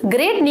is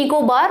Great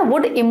Nicobar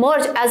would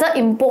emerge as an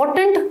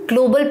important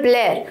global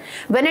player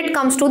when it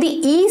comes to the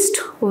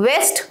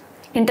east-west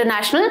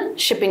international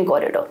shipping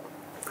corridor.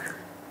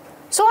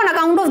 So on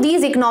account of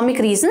these economic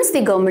reasons,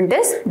 the government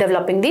is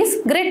developing this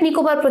Great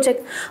Nicobar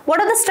project. What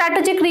are the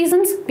strategic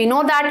reasons? We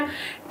know that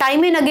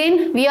time and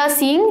again we are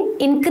seeing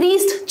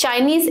increased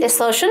Chinese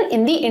assertion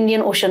in the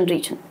Indian Ocean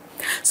region.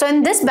 So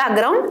in this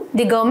background,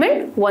 the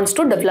government wants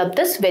to develop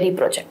this very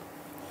project.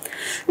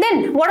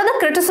 Then what are the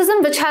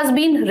criticism which has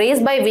been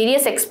raised by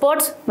various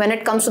experts when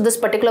it comes to this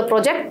particular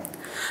project?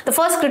 The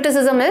first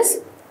criticism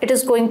is it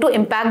is going to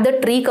impact the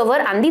tree cover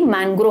and the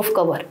mangrove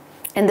cover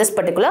in this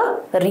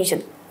particular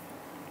region.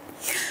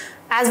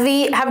 As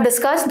we have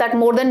discussed that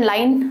more than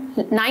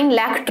 9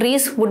 lakh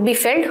trees would be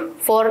felled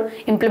for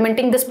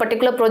implementing this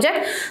particular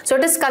project. So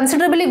it is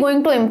considerably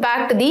going to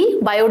impact the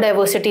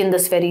biodiversity in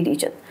this very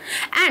region.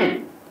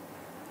 And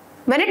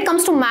when it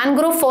comes to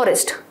mangrove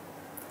forest,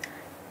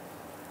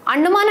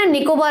 Andaman and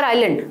Nicobar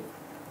Island,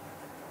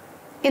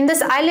 in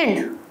this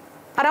island,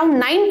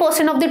 around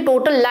 9% of the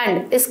total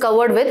land is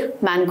covered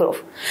with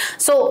mangrove.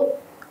 So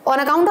on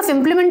account of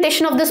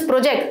implementation of this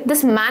project,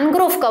 this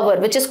mangrove cover,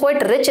 which is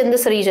quite rich in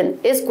this region,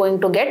 is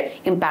going to get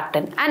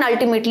impacted, and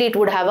ultimately it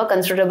would have a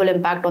considerable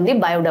impact on the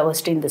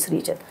biodiversity in this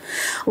region.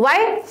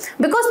 Why?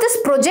 Because this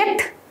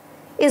project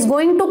is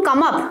going to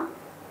come up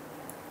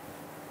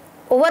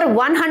over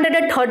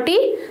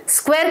 130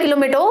 square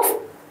kilometers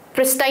of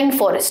pristine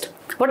forest.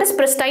 What is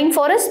pristine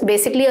forest?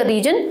 Basically a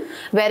region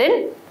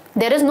wherein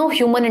there is no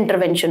human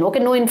intervention, okay,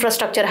 no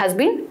infrastructure has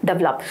been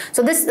developed.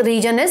 So this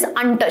region is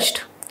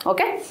untouched,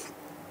 okay.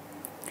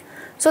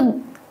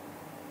 So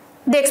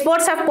the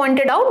experts have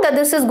pointed out that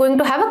this is going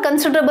to have a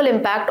considerable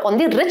impact on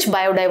the rich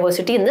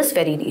biodiversity in this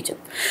very region.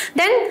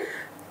 Then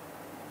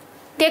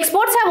the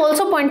experts have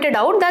also pointed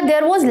out that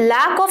there was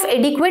lack of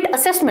adequate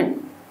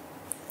assessment.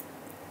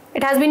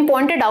 It has been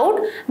pointed out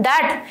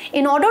that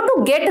in order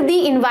to get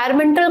the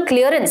environmental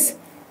clearance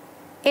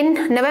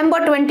in November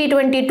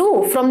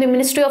 2022 from the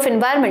Ministry of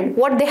Environment,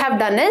 what they have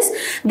done is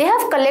they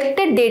have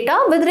collected data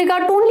with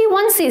regard to only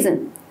one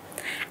season,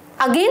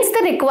 against the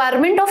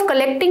requirement of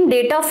collecting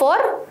data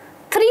for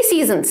 3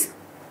 seasons.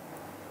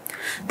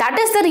 That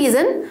is the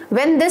reason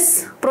when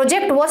this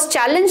project was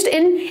challenged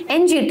in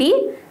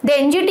NGT, the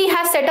NGT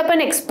has set up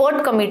an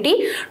expert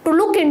committee to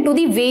look into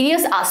the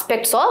various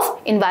aspects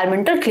of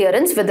environmental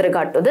clearance with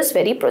regard to this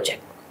very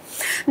project.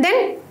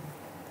 Then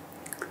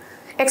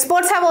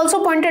experts have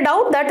also pointed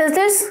out that is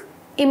this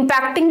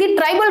impacting the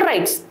tribal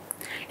rights.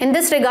 In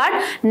this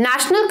regard,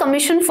 National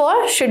Commission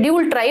for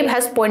Scheduled Tribe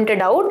has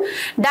pointed out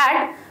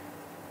that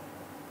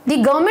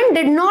the government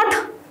did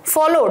not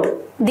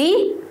follow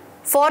the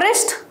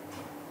Forest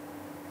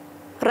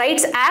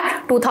Rights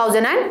Act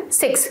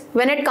 2006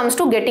 when it comes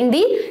to getting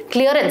the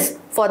clearance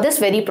for this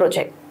very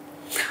project.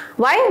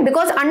 Why?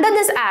 Because under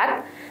this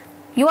act,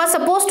 you are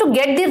supposed to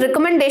get the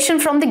recommendation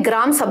from the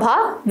Gram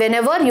Sabha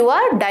whenever you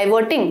are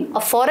diverting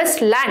a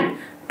forest land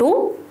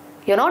to,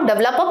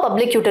 develop a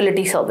public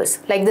utility service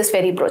like this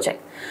very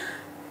project.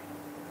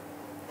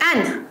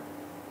 And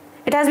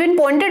it has been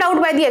pointed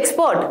out by the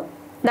expert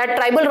that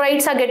tribal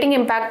rights are getting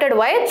impacted.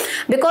 Why?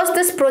 Because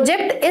this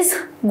project is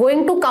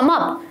going to come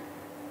up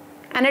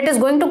and it is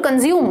going to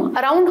consume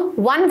around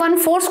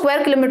 114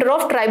 square kilometer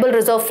of tribal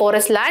reserve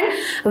forest land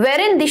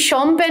wherein the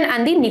Shompen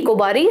and the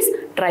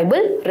Nicobaris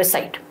tribal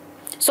reside.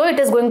 So it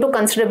is going to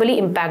considerably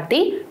impact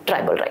the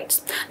tribal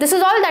rights. This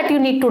is all that you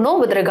need to know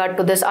with regard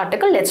to this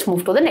article. Let's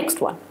move to the next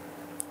one.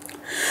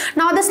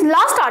 Now this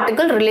last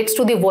article relates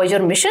to the Voyager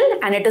mission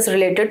and it is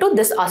related to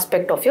this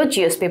aspect of your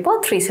GS paper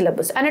 3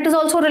 syllabus, and it is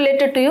also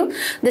related to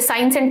the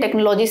science and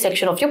technology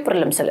section of your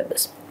prelim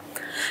syllabus.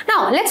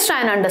 Now let's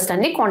try and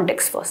understand the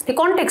context first. The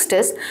context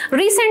is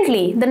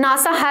recently the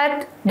NASA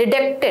had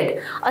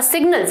detected a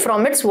signal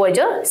from its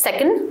Voyager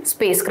 2nd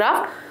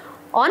spacecraft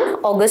on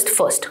August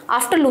 1st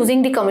after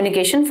losing the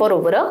communication for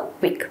over a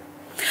week.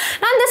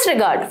 Now in this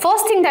regard,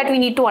 first thing that we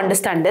need to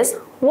understand is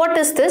what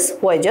is this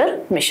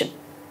Voyager mission?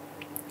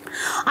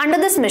 Under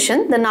this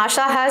mission, the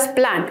NASA has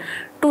planned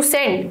to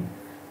send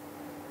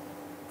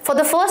for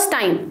the first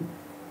time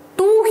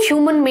 2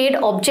 human-made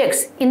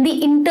objects in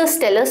the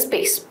interstellar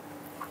space.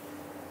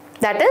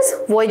 That is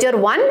Voyager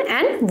 1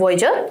 and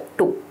Voyager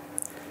 2.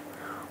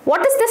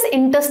 What is this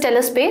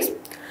interstellar space?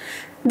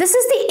 This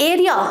is the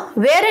area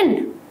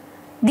wherein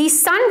the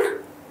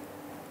sun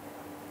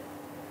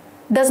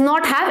does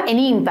not have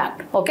any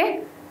impact.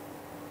 Okay.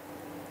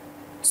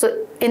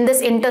 So in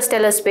this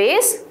interstellar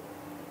space,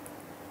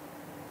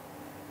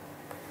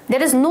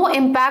 there is no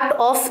impact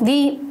of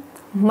the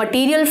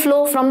material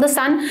flow from the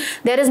sun.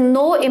 There is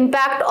no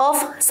impact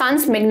of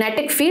sun's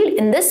magnetic field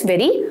in this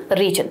very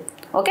region.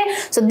 Okay,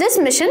 so this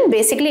mission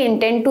basically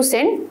intend to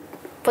send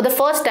for the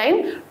first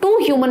time 2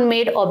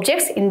 human-made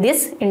objects in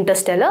this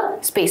interstellar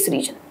space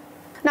region.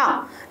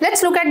 Now,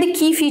 let's look at the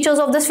key features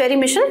of this very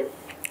mission.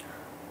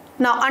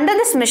 Now, under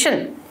this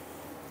mission,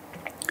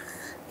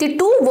 the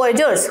 2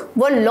 Voyagers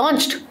were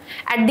launched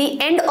at the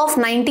end of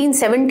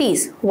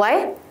 1970s.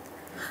 Why?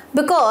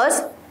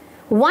 Because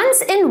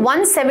once in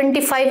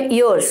 175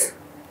 years,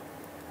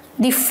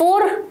 the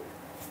 4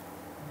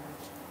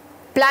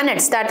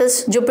 planets, that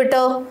is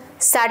Jupiter,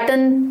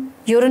 Saturn,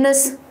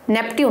 Uranus,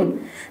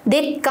 Neptune,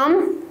 they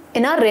come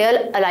in a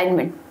real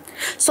alignment.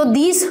 So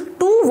these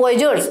 2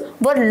 Voyagers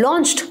were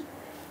launched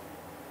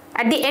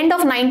at the end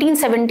of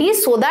 1970s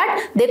so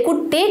that they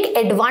could take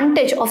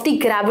advantage of the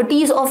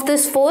gravities of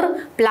these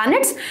 4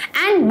 planets,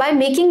 and by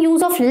making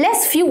use of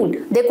less fuel,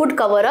 they could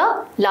cover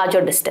a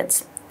larger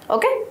distance.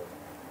 Okay.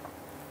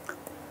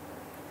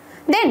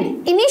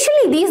 Then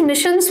initially these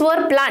missions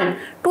were planned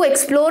to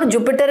explore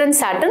Jupiter and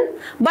Saturn,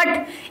 but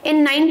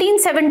in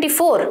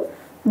 1974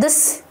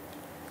 this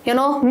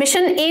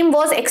mission aim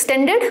was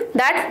extended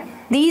that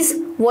these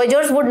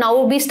Voyagers would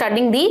now be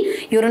studying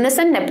the Uranus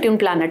and Neptune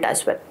planet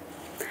as well.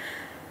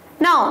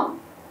 Now,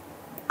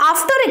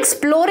 after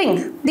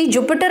exploring the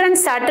Jupiter and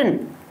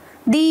Saturn,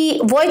 the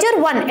Voyager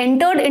 1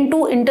 entered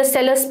into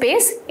interstellar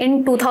space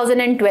in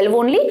 2012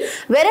 only,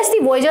 whereas the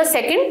Voyager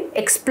 2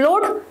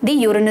 explored the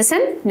Uranus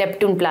and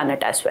Neptune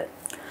planet as well.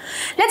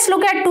 Let's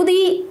look at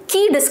the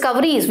key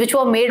discoveries which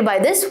were made by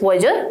this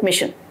Voyager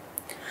mission.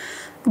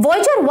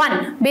 Voyager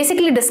 1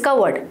 basically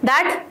discovered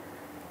that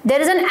there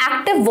is an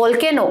active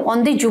volcano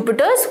on the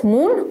Jupiter's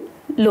moon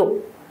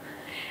Io.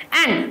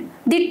 And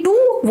the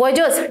 2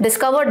 Voyagers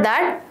discovered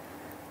that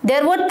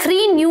there were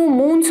 3 new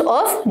moons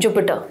of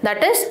Jupiter,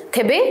 that is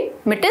Thebe,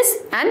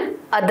 Metis and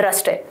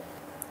Adraste.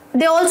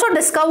 They also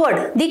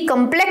discovered the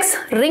complex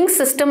ring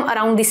system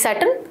around the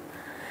Saturn,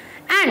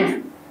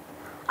 and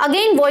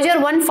again Voyager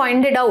 1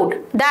 found out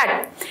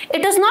that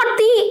it is not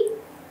the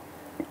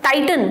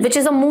Titan, which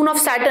is a moon of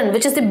Saturn,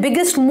 which is the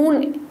biggest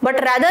moon,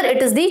 but rather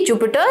it is the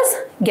Jupiter's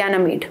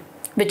Ganymede,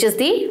 which is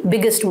the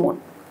biggest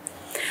moon.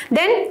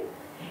 Then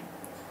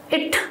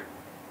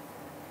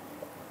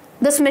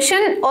this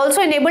mission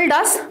also enabled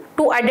us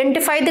to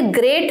identify the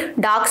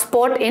great dark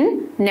spot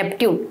in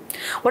Neptune.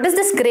 What is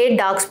this great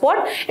dark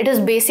spot? It is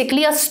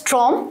basically a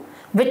storm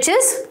which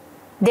is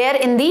there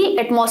in the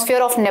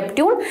atmosphere of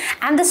Neptune,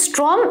 and the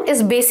storm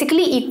is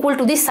basically equal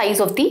to the size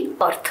of the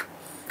Earth.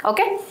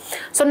 Okay,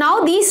 so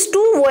now these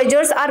 2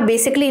 Voyagers are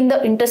basically in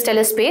the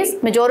interstellar space.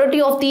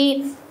 Majority of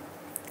the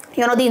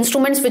the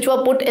instruments which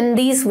were put in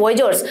these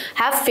Voyagers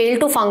have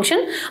failed to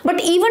function, but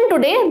even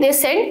today they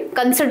send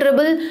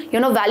considerable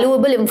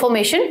valuable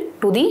information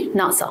to the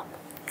NASA.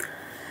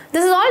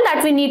 This is all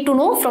that we need to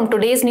know from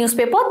today's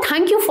newspaper.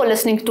 Thank you for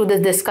listening to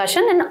this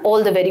discussion, and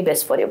all the very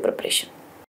best for your preparation.